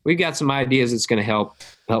we've got some ideas that's going to help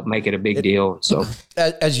make it a big deal. So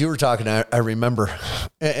as you were talking, I remember,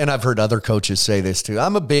 and I've heard other coaches say this too.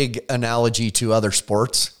 I'm a big analogy to other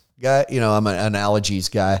sports guy. I'm an analogies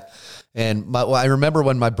guy. And I remember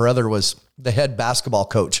when my brother was the head basketball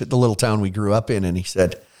coach at the little town we grew up in. And he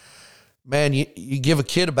said, man, you give a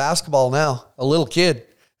kid a basketball now, a little kid.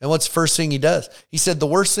 And what's the first thing he does? He said the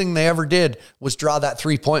worst thing they ever did was draw that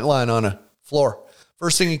 3-point line on a floor.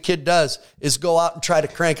 First thing a kid does is go out and try to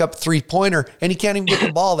crank up a 3-pointer, and he can't even get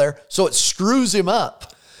the ball there. So it screws him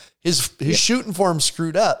up. His shooting form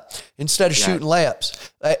screwed up instead of shooting layups.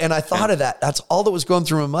 And I thought of that. That's all that was going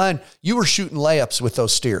through my mind. You were shooting layups with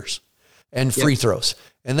those steers and free throws.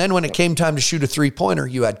 And then when it came time to shoot a 3-pointer,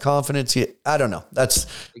 you had confidence. I don't know.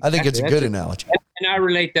 I think it's a good analogy. And I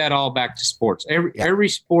relate that all back to sports. Every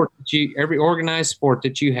sport every organized sport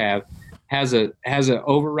that you have has a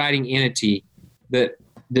overriding entity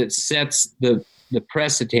that sets the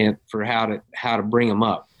precedent for how to bring them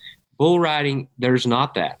up. Bull riding, there's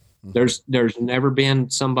not that. There's never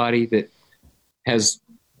been somebody that has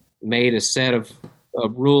made a set of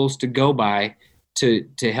rules to go by to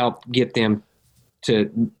help get them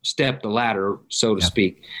to step the ladder, so to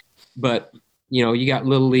speak. But you got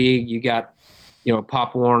Little League, you got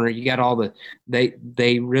Pop Warner, you got all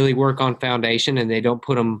they really work on foundation, and they don't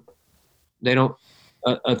put them. They don't.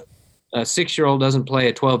 A 6-year-old doesn't play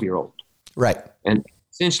a 12-year-old. Right. And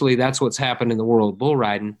essentially that's what's happened in the world of bull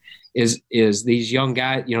riding is these young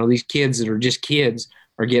guys, these kids that are just kids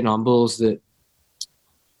are getting on bulls that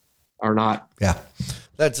are not. Yeah.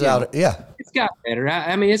 That's out. Yeah. It's gotten better.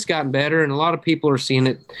 I mean, it's gotten better, and a lot of people are seeing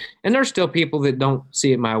it, and there's still people that don't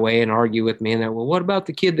see it my way and argue with me and that, well, what about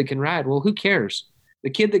the kid that can ride? Well, who cares? The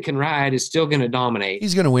kid that can ride is still going to dominate.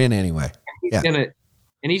 He's going to win anyway.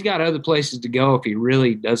 And he's got other places to go if he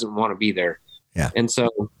really doesn't want to be there. Yeah. And so,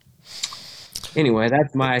 anyway,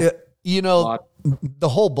 that's my the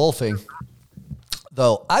whole bull thing,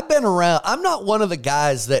 though. I've been around. I'm not one of the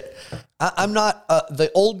guys that I'm not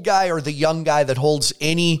the old guy or the young guy that holds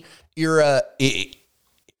any era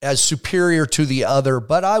as superior to the other.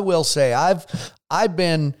 But I will say I've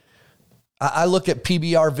been I look at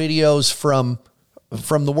PBR videos from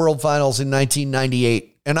the World Finals in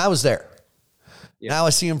 1998, and I was there. Yeah. Now I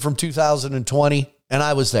see them from 2020, and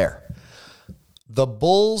I was there. The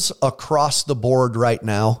bulls across the board right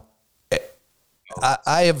now,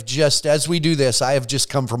 I have just, as we do this, I have just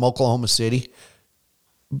come from Oklahoma City.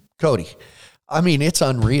 Cody, I mean, it's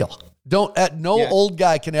unreal. Old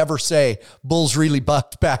guy can ever say bulls really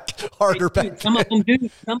bucked back harder back. Some of them do.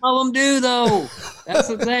 Some of them do, though. That's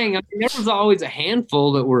the thing. I mean, there was always a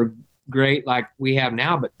handful that were great, like we have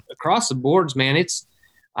now, but across the boards, man,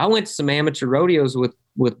 I went to some amateur rodeos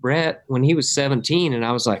with Brett when he was 17, and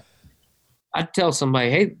I was like, I'd tell somebody,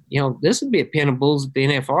 hey, this would be a pen of bulls at the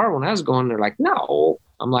NFR. When I was going, they're like, no.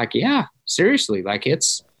 I'm like, yeah, seriously, like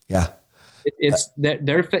it's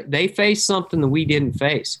that they faced something that we didn't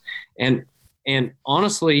face. And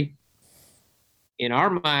honestly, in our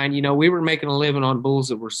mind, we were making a living on bulls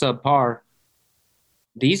that were subpar.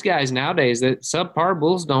 These guys nowadays, that subpar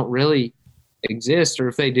bulls don't really exist, or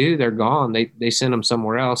if they do, they're gone. They send them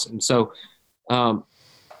somewhere else. And so,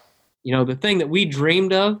 the thing that we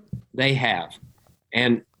dreamed of, they have.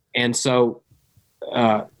 And so,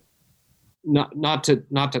 not to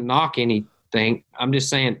knock anything, I'm just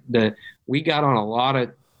saying that we got on a lot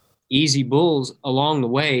of easy bulls along the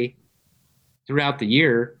way throughout the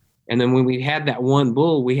year. And then when we had that one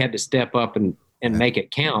bull, we had to step up and make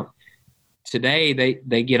it count. Today,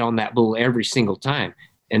 they get on that bull every single time.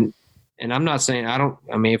 And I'm not saying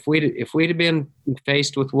if we'd have been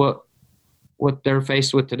faced with what they're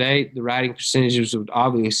faced with today, the riding percentages would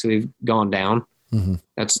obviously have gone down. Mm-hmm.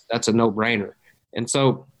 That's a no-brainer. And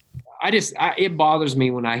so it bothers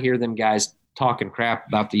me when I hear them guys talking crap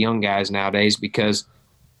about the young guys nowadays, because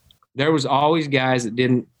there was always guys that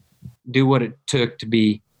didn't do what it took to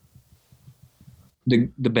be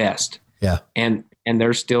the best. Yeah. And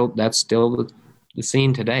that's still the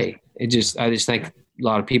scene today. I just think a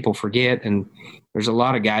lot of people forget, and there's a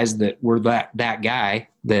lot of guys that were that guy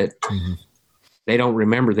that mm-hmm. they don't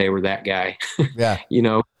remember they were that guy. Yeah.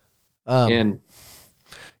 And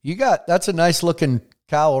that's a nice looking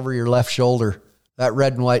cow over your left shoulder, that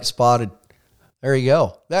red and white spotted. There you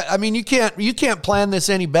go. You can't plan this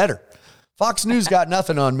any better. Fox News got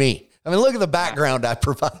nothing on me. I mean, look at the background I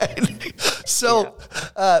provide. So,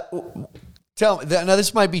 tell me, now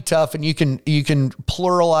this might be tough, and you can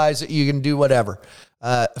pluralize it. You can do whatever.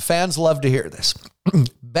 Fans love to hear this.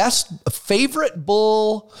 Best favorite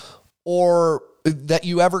bull or that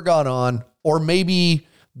you ever got on, or maybe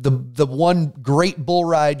the one great bull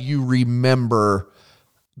ride you remember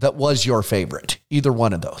that was your favorite. Either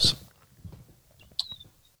one of those.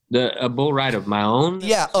 A bull ride of my own?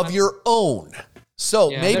 Yeah, of your own. So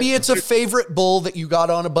maybe it's a favorite bull that you got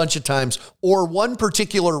on a bunch of times, or one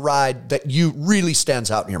particular ride that you really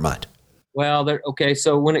stands out in your mind. Well, okay.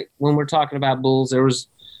 So when we're talking about bulls, there was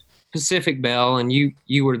Pacific Bell, and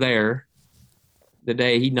you were there the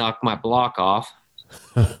day he knocked my block off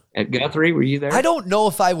at Guthrie. Were you there? I don't know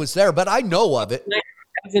if I was there, but I know of it. That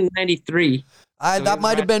was in '93. That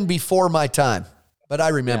might have been before my time, but I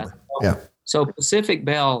remember. Yeah. So Pacific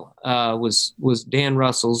Bell was Dan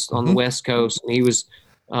Russell's on the West Coast, and he was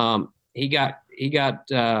he got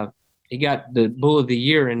the Bull of the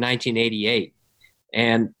Year in 1988,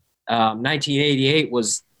 and 1988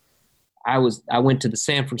 was I went to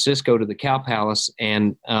San Francisco to the Cow Palace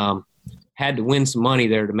and had to win some money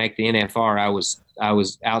there to make the NFR. I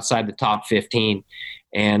was outside the top 15,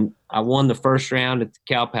 and I won the first round at the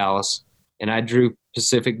Cow Palace, and I drew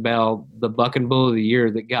Pacific Bell, the Bucking Bull of the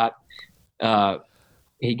Year that got.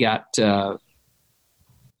 He got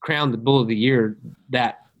crowned the Bull of the Year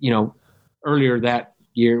that, earlier that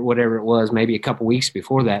year, whatever it was, maybe a couple weeks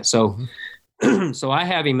before that. So, so I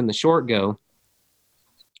have him in the short go.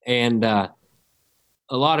 And a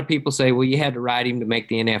lot of people say, well, you had to ride him to make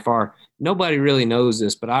the NFR. Nobody really knows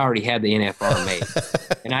this, but I already had the NFR made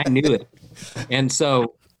and I knew it. And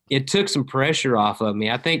so it took some pressure off of me.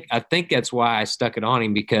 I think that's why I stuck it on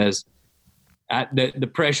him, because the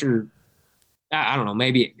pressure, I don't know,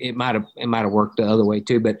 maybe it might have worked the other way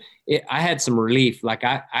too, but I had some relief. Like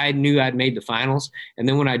I knew I'd made the finals, and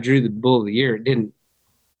then when I drew the Bull of the Year, it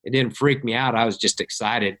didn't freak me out. I was just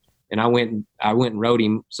excited, and I went and rode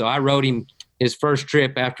him. So I rode him his first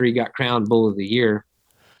trip after he got crowned Bull of the Year,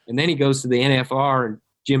 and then he goes to the NFR, and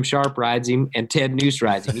Jim Sharp rides him, and Ted Noose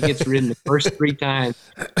rides him. He gets ridden the first 3 times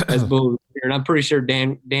as Bull of the Year, and I'm pretty sure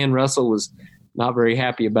Dan Russell was not very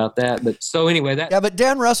happy about that. But so anyway, but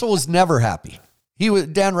Dan Russell was never happy.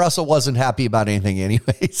 Dan Russell wasn't happy about anything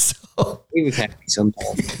anyway. So he was happy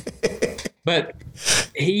sometimes, but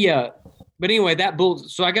anyway, that bull.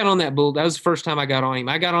 So I got on that bull. That was the first time I got on him.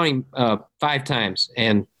 I got on him 5 times,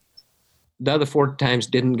 and the other 4 times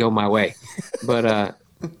didn't go my way. But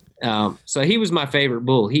so he was my favorite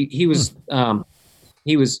bull. He was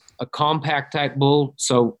a compact type bull.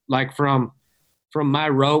 So like from my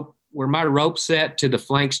rope, where my rope set to the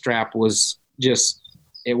flank strap was just,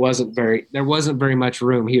 there wasn't very much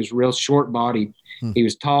room. He was real short bodied. He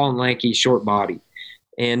was tall and lanky, short bodied.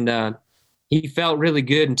 And he felt really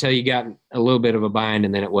good until you got a little bit of a bind,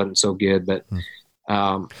 and then it wasn't so good. But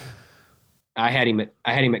I had him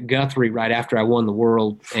at Guthrie right after I won the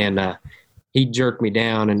world, and he jerked me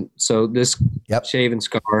down. And so this shaving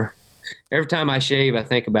scar, every time I shave, I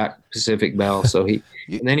think about Pacific Bell. So and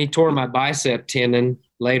then he tore my bicep tendon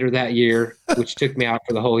later that year, which took me out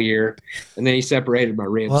for the whole year. And then he separated my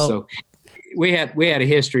ribs. Well, so we had a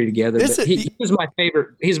history together. But he was my favorite.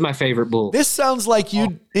 He's my favorite bull. This sounds like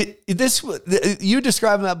you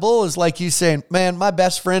describing that bull is like you saying, man, my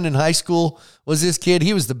best friend in high school was this kid.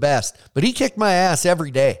 He was the best, but he kicked my ass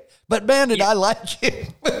every day. But man, did I like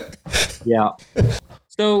him. Yeah.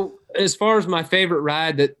 So as far as my favorite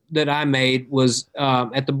ride that I made was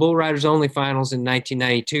at the Bull Riders Only Finals in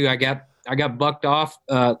 1992. I got bucked off.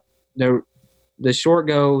 The short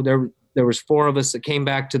go, there was 4 of us that came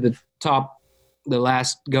back to the top, the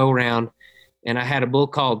last go round, and I had a bull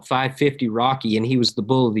called 550 Rocky, and he was the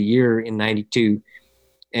bull of the year in 92.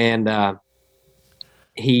 And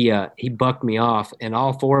he bucked me off, and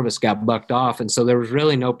all 4 of us got bucked off. And so there was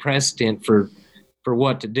really no precedent for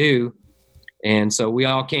what to do. And so we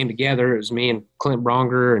all came together. It was me and Clint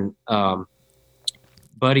Bronger and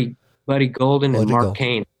Buddy Golden and Mark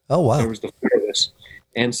Kane. Oh, wow. There was the 4 of us.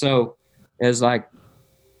 And so as like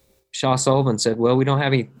Shaw Sullivan said, well, we don't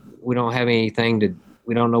have anything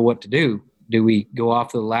we don't know what to do. Do we go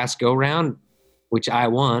off the last go round, which I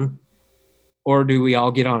won, or do we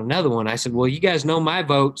all get on another one? I said, well, you guys know my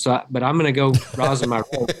vote, but I'm going to go rosin my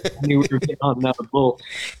vote. I knew we were getting on another bull.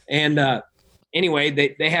 And anyway,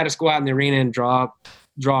 they had us go out in the arena and draw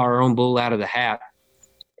our own bull out of the hat.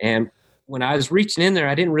 And when I was reaching in there,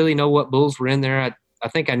 I didn't really know what bulls were in there. I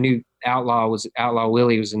think I knew Outlaw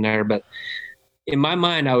Willie was in there, but in my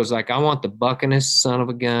mind, I was like, I want the buckinest son of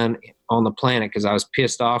a gun on the planet, because I was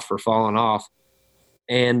pissed off for falling off.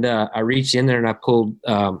 And I reached in there and I pulled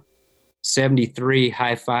 73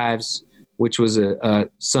 high fives, which was a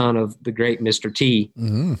son of the great Mr. T.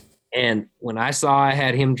 Mm-hmm. And when I saw I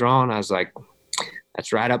had him drawn, I was like,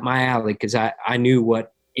 that's right up my alley, because I knew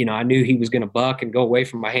I knew he was going to buck and go away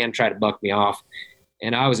from my hand, try to buck me off.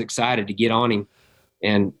 And I was excited to get on him.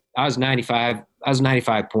 And I was 95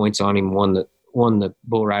 points on him, won the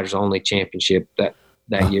Bull Riders Only Championship that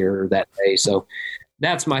year or that day. So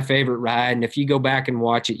that's my favorite ride. And if you go back and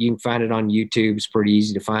watch it, you can find it on YouTube. It's pretty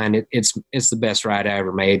easy to find it. It's the best ride I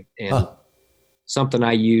ever made. And something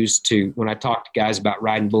I use when I talk to guys about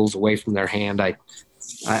riding bulls away from their hand, I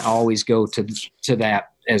always go to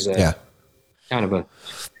that as a kind of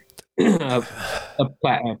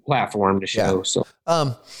a platform to show. Yeah. So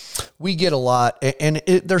we get a lot, and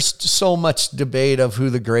there's so much debate of who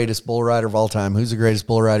the greatest bull rider of all time, who's the greatest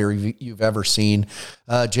bull rider you've ever seen.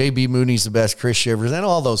 JB Mooney's the best, Chris Shivers, and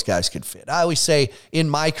all those guys could fit. I always say in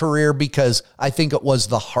my career, because I think it was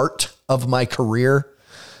the heart of my career,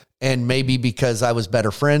 and maybe because I was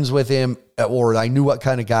better friends with him or I knew what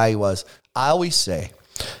kind of guy he was, I always say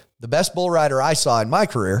the best bull rider I saw in my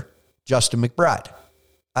career, Justin McBride.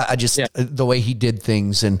 I just, the way he did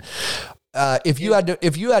things. And if you had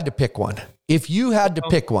to pick one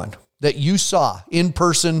that you saw in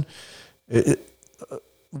person,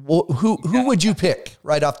 who would you pick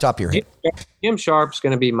right off the top of your head? Jim Sharp's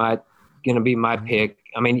going to be my pick.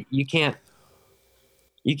 I mean, you can't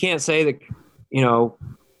say that,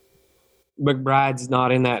 McBride's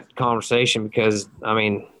not in that conversation, because I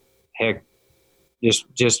mean, heck,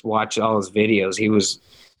 just watch all his videos. He was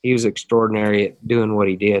extraordinary at doing what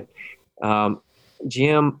he did.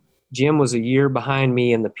 Jim was a year behind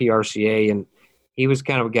me in the PRCA, and he was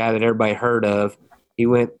kind of a guy that everybody heard of. He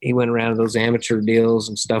went around those amateur deals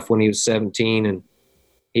and stuff when he was 17, and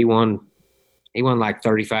he won like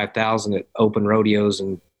 35,000 at open rodeos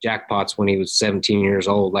and jackpots when he was 17 years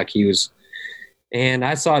old. And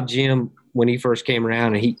I saw Jim when he first came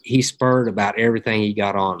around, and he spurred about everything he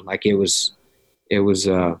got on. Like it was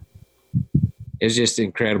just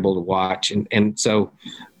incredible to watch. And so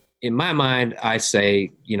in my mind, I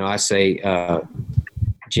say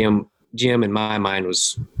Jim in my mind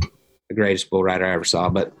was the greatest bull rider I ever saw.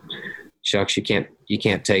 But shucks, you can't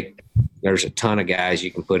take, there's a ton of guys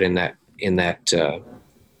you can put in that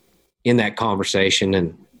conversation.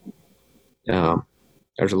 And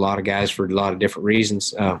there's a lot of guys for a lot of different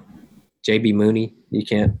reasons. JB Mooney, you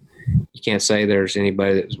can't say there's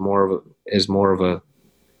anybody that is more of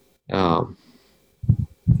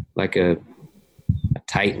like a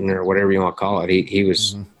Titan or whatever you want to call it. He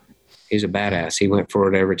was a badass. He went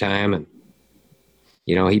for it every time, and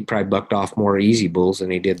he probably bucked off more easy bulls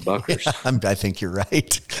than he did buckers. Yeah, I think you're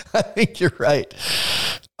right. I think you're right.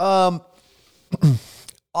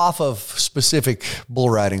 Off of specific bull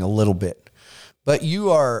riding a little bit, but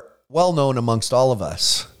you are well known amongst all of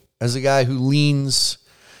us as a guy who leans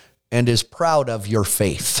and is proud of your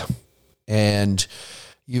faith. And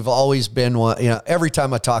you've always been one, every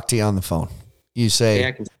time I talk to you on the phone, you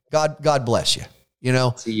say, God bless you,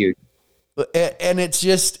 See you. And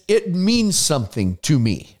it means something to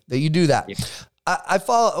me that you do that. Yeah. I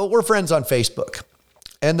follow, we're friends on Facebook,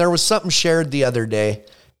 and there was something shared the other day,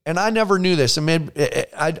 and I never knew this. I mean,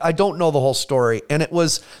 I don't know the whole story. And it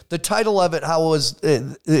was the title of it, how it was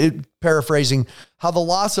paraphrasing, how the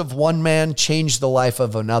loss of one man changed the life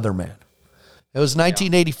of another man. It was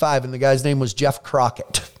 1985, and the guy's name was Jeff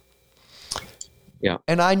Crockett. Yeah.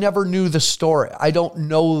 And I never knew the story. I don't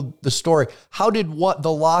know the story. How did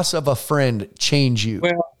the loss of a friend change you?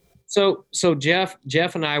 Well, so Jeff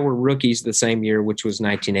and I were rookies the same year, which was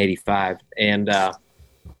 1985. And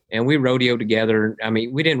we rodeoed together. I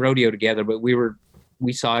mean, we didn't rodeo together, but we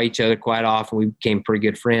saw each other quite often. We became pretty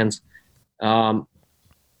good friends. Jeff,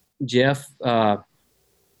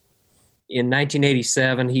 in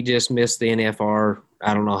 1987, he just missed the NFR.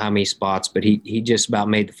 I don't know how many spots, but he just about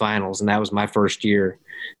made the finals, and that was my first year.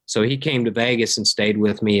 So he came to Vegas and stayed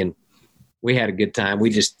with me, and we had a good time.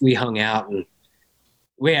 We hung out, and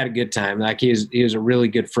we had a good time. Like he was a really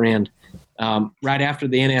good friend. Right after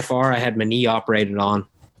the NFR, I had my knee operated on,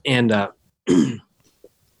 and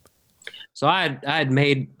so I had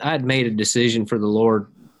made a decision for the Lord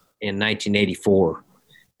in 1984.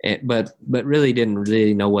 But really didn't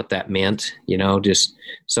really know what that meant, just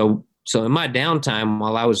so in my downtime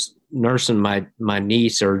while I was nursing my knee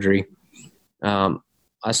surgery, I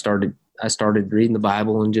started reading the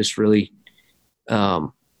Bible and just really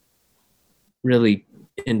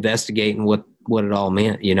investigating what it all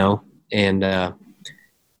meant, and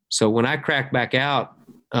so when I cracked back out,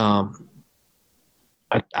 I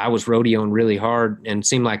was rodeoing really hard, and it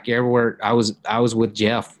seemed like everywhere I was with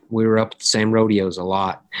Jeff. We were up at the same rodeos a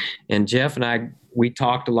lot, and Jeff and we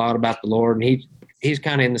talked a lot about the Lord, and he's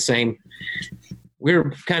kind of in the same. We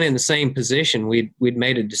were kind of in the same position. We'd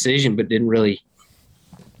made a decision, but didn't really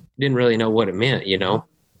know what it meant,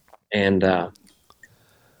 And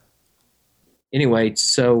anyway,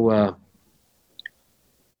 so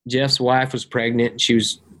Jeff's wife was pregnant, and she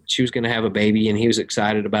was going to have a baby, and he was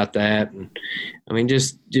excited about that. And I mean,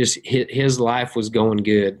 just his life was going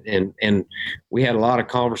good. And we had a lot of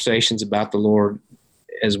conversations about the Lord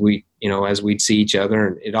as we'd see each other,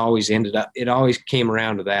 and it always came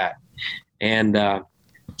around to that. And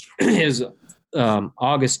his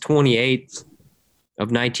August 28th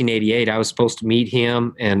of 1988, I was supposed to meet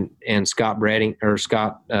him and Scott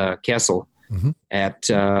Kessel at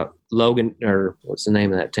Logan, or what's the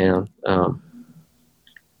name of that town?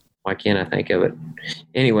 Why can't I think of it?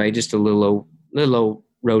 Anyway, just a little old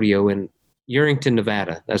rodeo in Urington,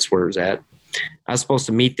 Nevada. That's where it was at. I was supposed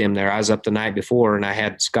to meet them there. I was up the night before, and I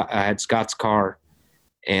had Scott's car,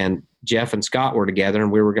 and Jeff and Scott were together,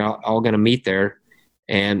 and we were all going to meet there.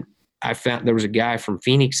 And I found there was a guy from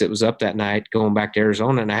Phoenix that was up that night going back to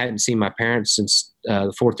Arizona, and I hadn't seen my parents since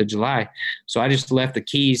the 4th of July. So I just left the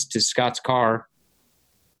keys to Scott's car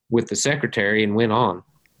with the secretary and went on.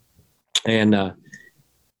 And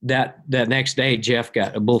that next day, Jeff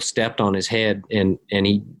got a bull stepped on his head, and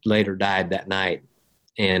he later died that night.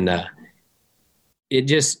 And it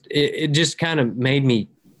just kind of made me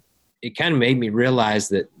realize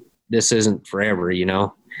that this isn't forever,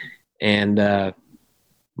 And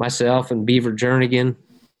myself and Beaver Jernigan,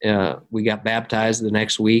 we got baptized the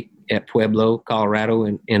next week at Pueblo, Colorado,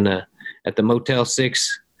 at the Motel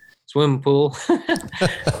 6 swimming pool,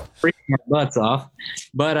 freaking our butts off.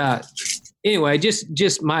 But anyway,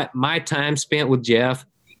 just my time spent with Jeff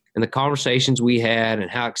and the conversations we had, and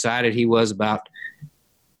how excited he was about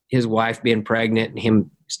his wife being pregnant and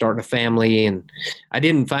him starting a family. And I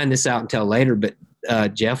didn't find this out until later, but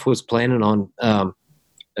Jeff was planning on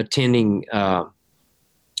attending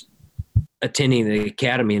the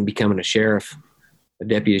academy and becoming a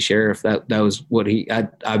deputy sheriff. That was what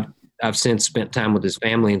I've since spent time with his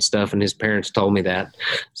family and stuff, and his parents told me that.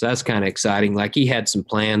 So that's kind of exciting. Like, he had some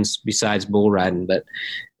plans besides bull riding, but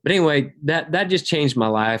anyway, that just changed my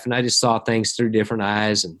life, and I just saw things through different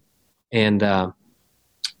eyes, and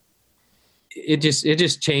it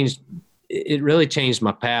just changed. It really changed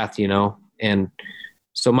my path, and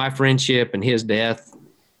so my friendship and his death,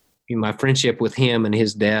 my friendship with him and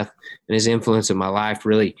his death and his influence in my life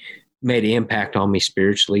really made an impact on me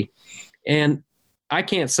spiritually. And I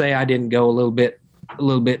can't say I didn't go a little bit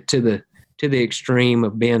to the extreme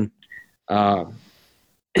of being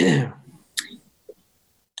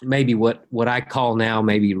maybe what I call now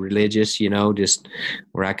maybe religious, just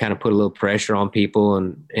where I kind of put a little pressure on people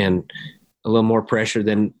and a little more pressure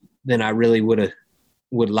than I really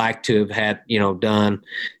would like to have had, done,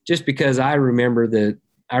 just because I remember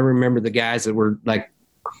the guys that were like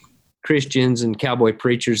Christians and cowboy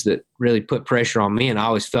preachers that really put pressure on me, and I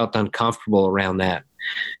always felt uncomfortable around that.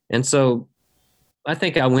 And so I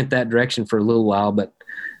think I went that direction for a little while, but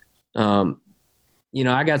I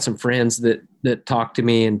got some friends that talk to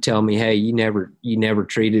me and tell me, hey, you never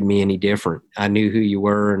treated me any different. I knew who you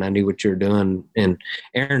were and I knew what you're doing. And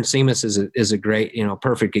Aaron Seamus is a great,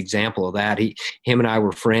 perfect example of that. Him and I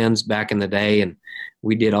were friends back in the day, and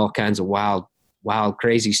we did all kinds of wild,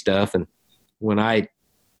 crazy stuff. And when I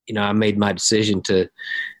made my decision to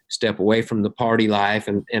step away from the party life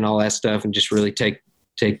and all that stuff and just really take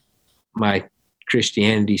my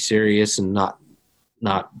Christianity serious and not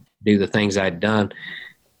do the things I'd done,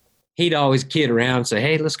 he'd always kid around and say,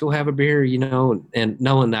 hey, let's go have a beer, and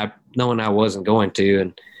knowing I wasn't going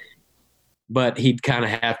to, but he'd kind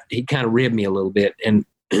of rib me a little bit. And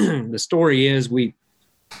the story is we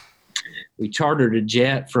chartered a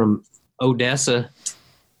jet from Odessa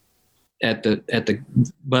at the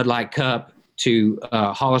Bud Light Cup to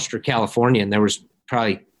Hollister, California, and there was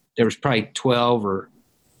probably 12 or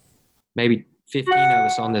maybe 15 of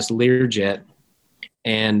us on this Learjet.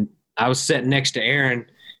 And I was sitting next to Aaron,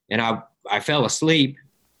 and I fell asleep.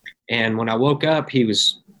 And when I woke up, he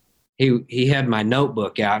had my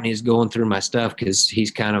notebook out, and he's going through my stuff because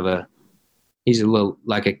he's a little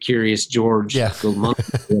like a Curious George little monkey.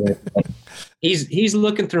 He's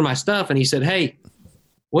looking through my stuff, and he said, hey,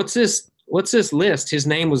 what's this list? His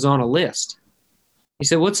name was on a list. He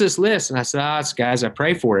said, what's this list? And I said, it's guys I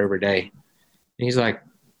pray for every day. And he's like,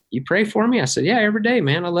 you pray for me? I said, yeah, every day,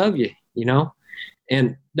 man. I love you,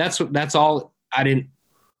 And that's all. I didn't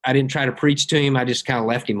try to preach to him. I just kind of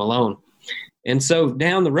left him alone. And so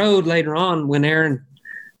down the road later on, when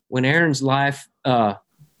Aaron's life, when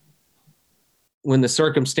the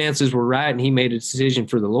circumstances were right and he made a decision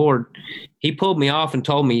for the Lord, he pulled me off and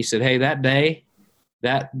told me, he said, hey, that day,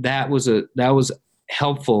 that was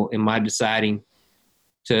helpful in my deciding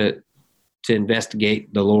to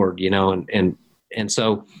investigate the Lord, and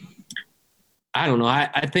so I don't know.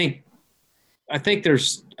 I think there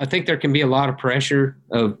can be a lot of pressure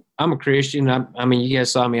of, I'm a Christian. I mean, you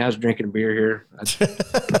guys saw me, I was drinking a beer here.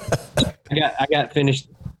 I got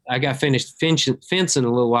finished fencing a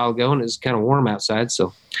little while ago, and it was kind of warm outside.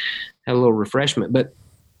 So had a little refreshment, but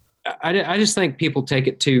I just think people take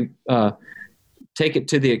it to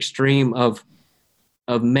the extreme of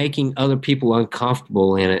making other people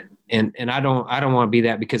uncomfortable in it. And I don't want to be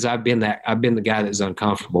that, because I've been the guy that's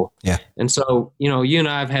uncomfortable. Yeah. And so, you and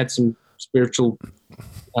I have had some spiritual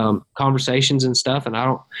conversations and stuff, and I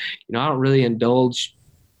don't really indulge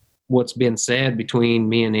what's been said between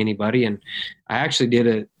me and anybody. And I actually did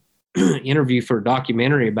a interview for a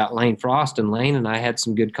documentary about Lane Frost, and Lane and I had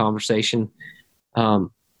some good conversation, back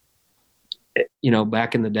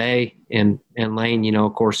in the day. And Lane,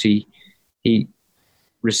 of course, he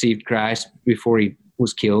received Christ before he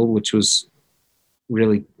was killed, which was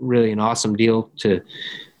really, really an awesome deal to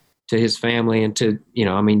his family and to,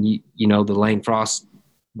 the Lane Frost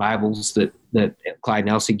Bibles that Clyde and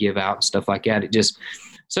Elsie give out and stuff like that.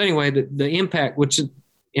 So anyway, the impact,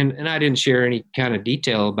 and I didn't share any kind of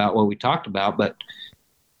detail about what we talked about, but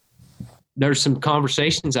there's some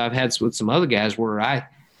conversations I've had with some other guys where I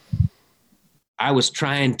was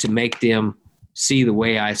trying to make them see the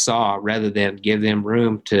way I saw, rather than give them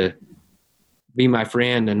room to be my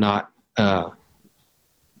friend and not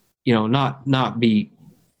be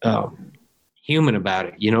human about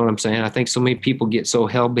it. You know what I'm saying? I think so many people get so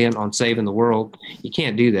hell bent on saving the world. You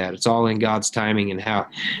can't do that. It's all in God's timing, and how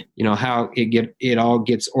it all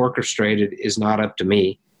gets orchestrated is not up to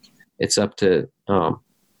me. It's up to, the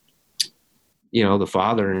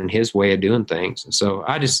Father and his way of doing things. And so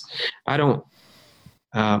I don't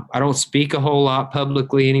speak a whole lot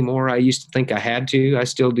publicly anymore. I used to think I had to. I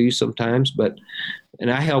still do sometimes,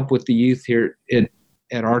 and I help with the youth here at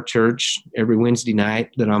our church every Wednesday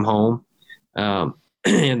night that I'm home.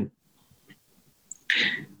 And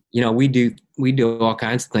we do all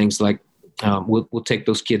kinds of things, like we'll take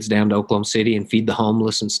those kids down to Oklahoma City and feed the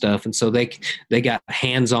homeless and stuff. And so they got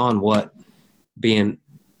hands-on what being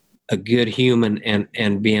a good human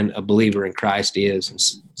and being a believer in Christ is. And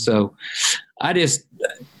so I've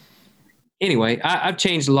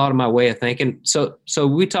changed a lot of my way of thinking. So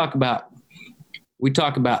we talk about, we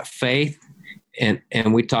talk about faith and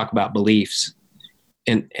we talk about beliefs,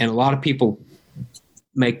 and a lot of people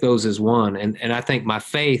make those as one. And I think my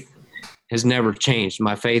faith has never changed.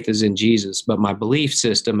 My faith is in Jesus, but my belief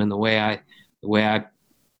system and the way I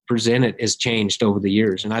present it has changed over the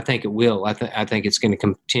years. And I think it will. I think it's going to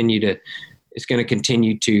continue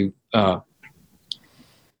to,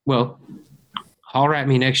 well, holler at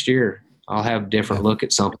me next year. I'll have a different look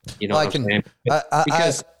at something, you know, what I'm saying?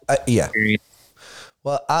 Because yeah.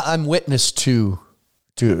 Well, I'm witness to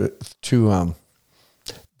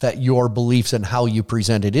that your beliefs and how you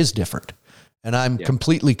present it is different. And I'm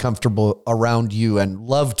completely comfortable around you and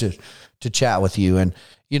love to chat with you. And,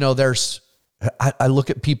 you know, I look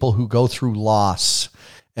at people who go through loss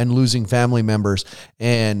and losing family members.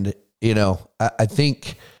 And, you know, I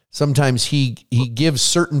think sometimes he gives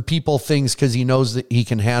certain people things because he knows that he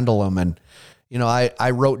can handle them. And, you know, I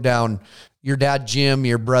wrote down your dad, Jim,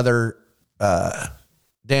 your brother,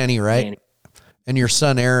 Danny, right? Danny. And your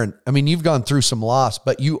son, Aaron. I mean, you've gone through some loss,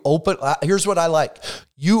 but here's what I like.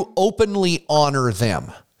 You openly honor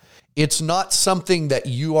them. It's not something that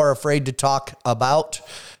you are afraid to talk about.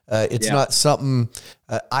 It's not something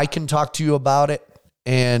I can talk to you about it.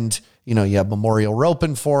 And, you know, you have memorial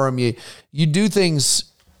roping for them. You do things.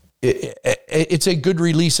 It's a good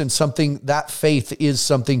release, and something that faith is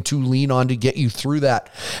something to lean on to get you through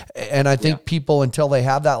that. And I think people, until they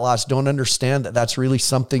have that loss, don't understand that that's really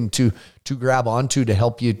something to grab onto to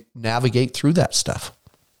help you navigate through that stuff.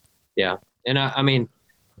 Yeah. And I mean,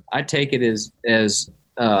 I take it as,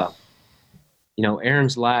 you know,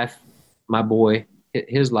 Aaron's life, my boy,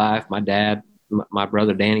 his life, my dad, my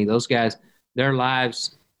brother, Danny, those guys, their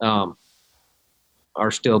lives, are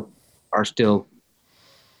still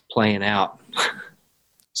playing out,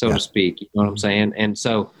 so to speak. You know what I'm saying? And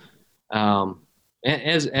so,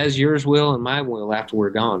 as yours will and mine will after we're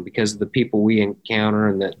gone, because of the people we encounter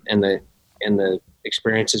and the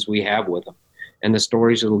experiences we have with them, and the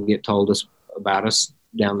stories that will get told us about us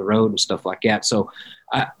down the road and stuff like that. So,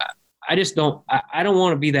 I just don't. I don't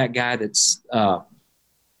want to be that guy that's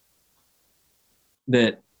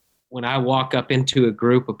that. When I walk up into a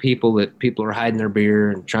group of people that people are hiding their beer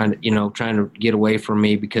and trying to get away from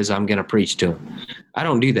me because I'm going to preach to them. I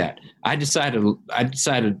don't do that. I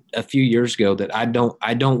decided a few years ago that I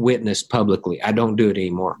don't witness publicly. I don't do it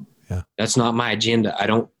anymore. Yeah. That's not my agenda.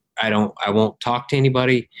 I won't talk to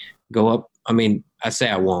anybody, go up. I mean, I say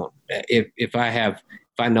I won't. If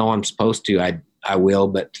I know I'm supposed to, I will,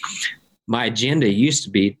 but my agenda used to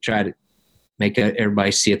be to try to make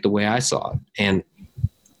everybody see it the way I saw it. And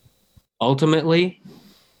ultimately,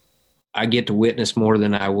 I get to witness more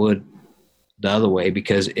than I would the other way,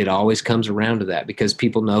 because it always comes around to that, because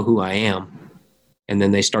people know who I am, and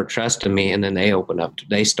then they start trusting me, and then they open up.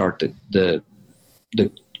 They start the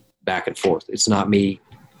back and forth. It's not me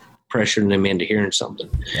pressuring them into hearing something.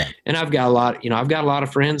 Yeah. And I've got a lot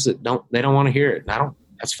of friends that don't want to hear it. And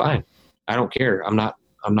that's fine. I don't care. I'm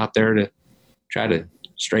not there to try to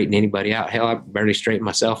straighten anybody out. Hell, I barely straighten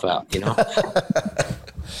myself out, you know?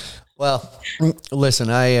 Well, listen,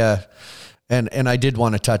 and I did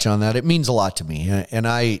want to touch on that. It means a lot to me. And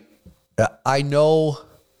I know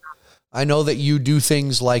that you do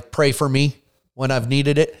things like pray for me when I've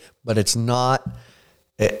needed it, but it's not,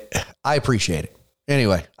 I appreciate it.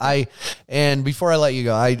 Anyway, and before I let you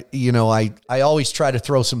go, I always try to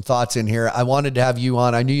throw some thoughts in here. I wanted to have you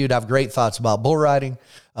on. I knew you'd have great thoughts about bull riding,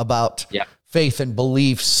 about faith and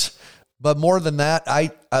beliefs, but more than that,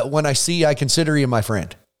 when I see, I consider you my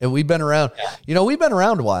friend. And we've been around, we've been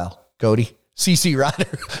around a while, Cody, CC Rider.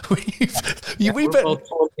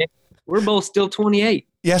 We're both still 28.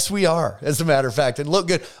 Yes, we are, as a matter of fact, and look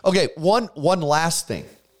good. Okay. One last thing,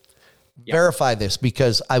 verify this,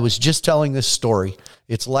 because I was just telling this story.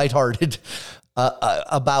 It's lighthearted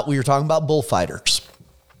we were talking about bullfighters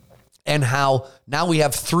and how now we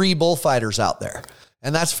have 3 bullfighters out there,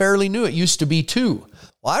 and that's fairly new. It used to be 2.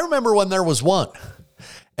 Well, I remember when there was 1,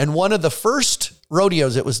 and one of the first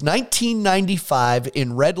rodeos, it was 1995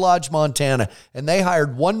 in Red Lodge, Montana, and they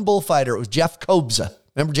hired 1 bullfighter. It was Jeff Kobza.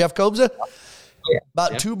 Remember Jeff Kobza? Yeah.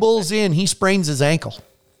 About 2 bulls in, he sprains his ankle.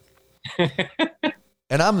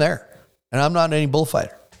 And I'm there, and I'm not any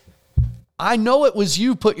bullfighter. I know it was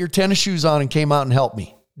you put your tennis shoes on and came out and helped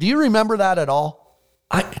me. Do you remember that at all?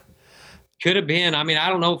 Could have been. I mean, I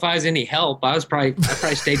don't know if I was any help. I probably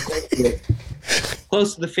stayed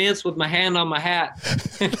close to the fence with my hand on my hat.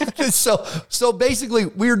 So basically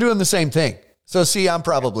we were doing the same thing. So see, I'm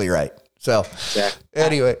probably right. So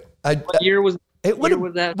anyway, what year was it? Would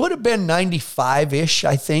have been 95-ish,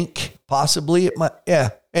 I think, possibly. It might. Yeah.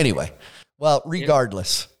 Anyway, well,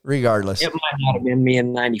 regardless, it might not have been me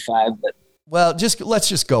in 95, but Well, let's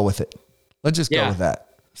just go with it. Let's just go with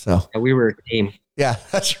that. So we were a team. Yeah,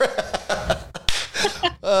 that's right.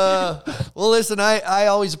 Well, listen, I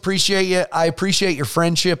always appreciate you. I appreciate your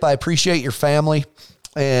friendship. I appreciate your family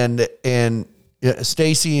and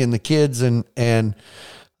Stacy and the kids and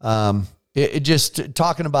it just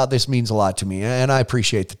talking about this means a lot to me, and I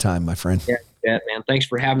appreciate the time, my friend. Yeah, man. Thanks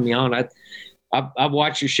for having me on. I've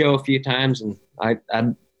watched your show a few times, and I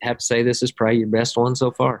have to say this is probably your best one so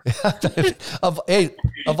far. of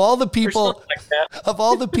all the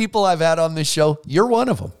people I've had on this show, you're one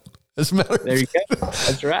of them. There you go.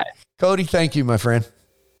 That's right. Cody, thank you, my friend.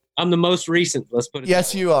 I'm the most recent. Let's put it.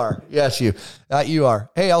 Yes, you are. Yes, you are.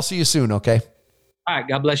 Hey, I'll see you soon. Okay. All right.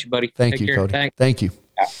 God bless you, buddy. Thank you, Cody. Thanks. Thank you.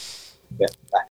 Yeah. Bye.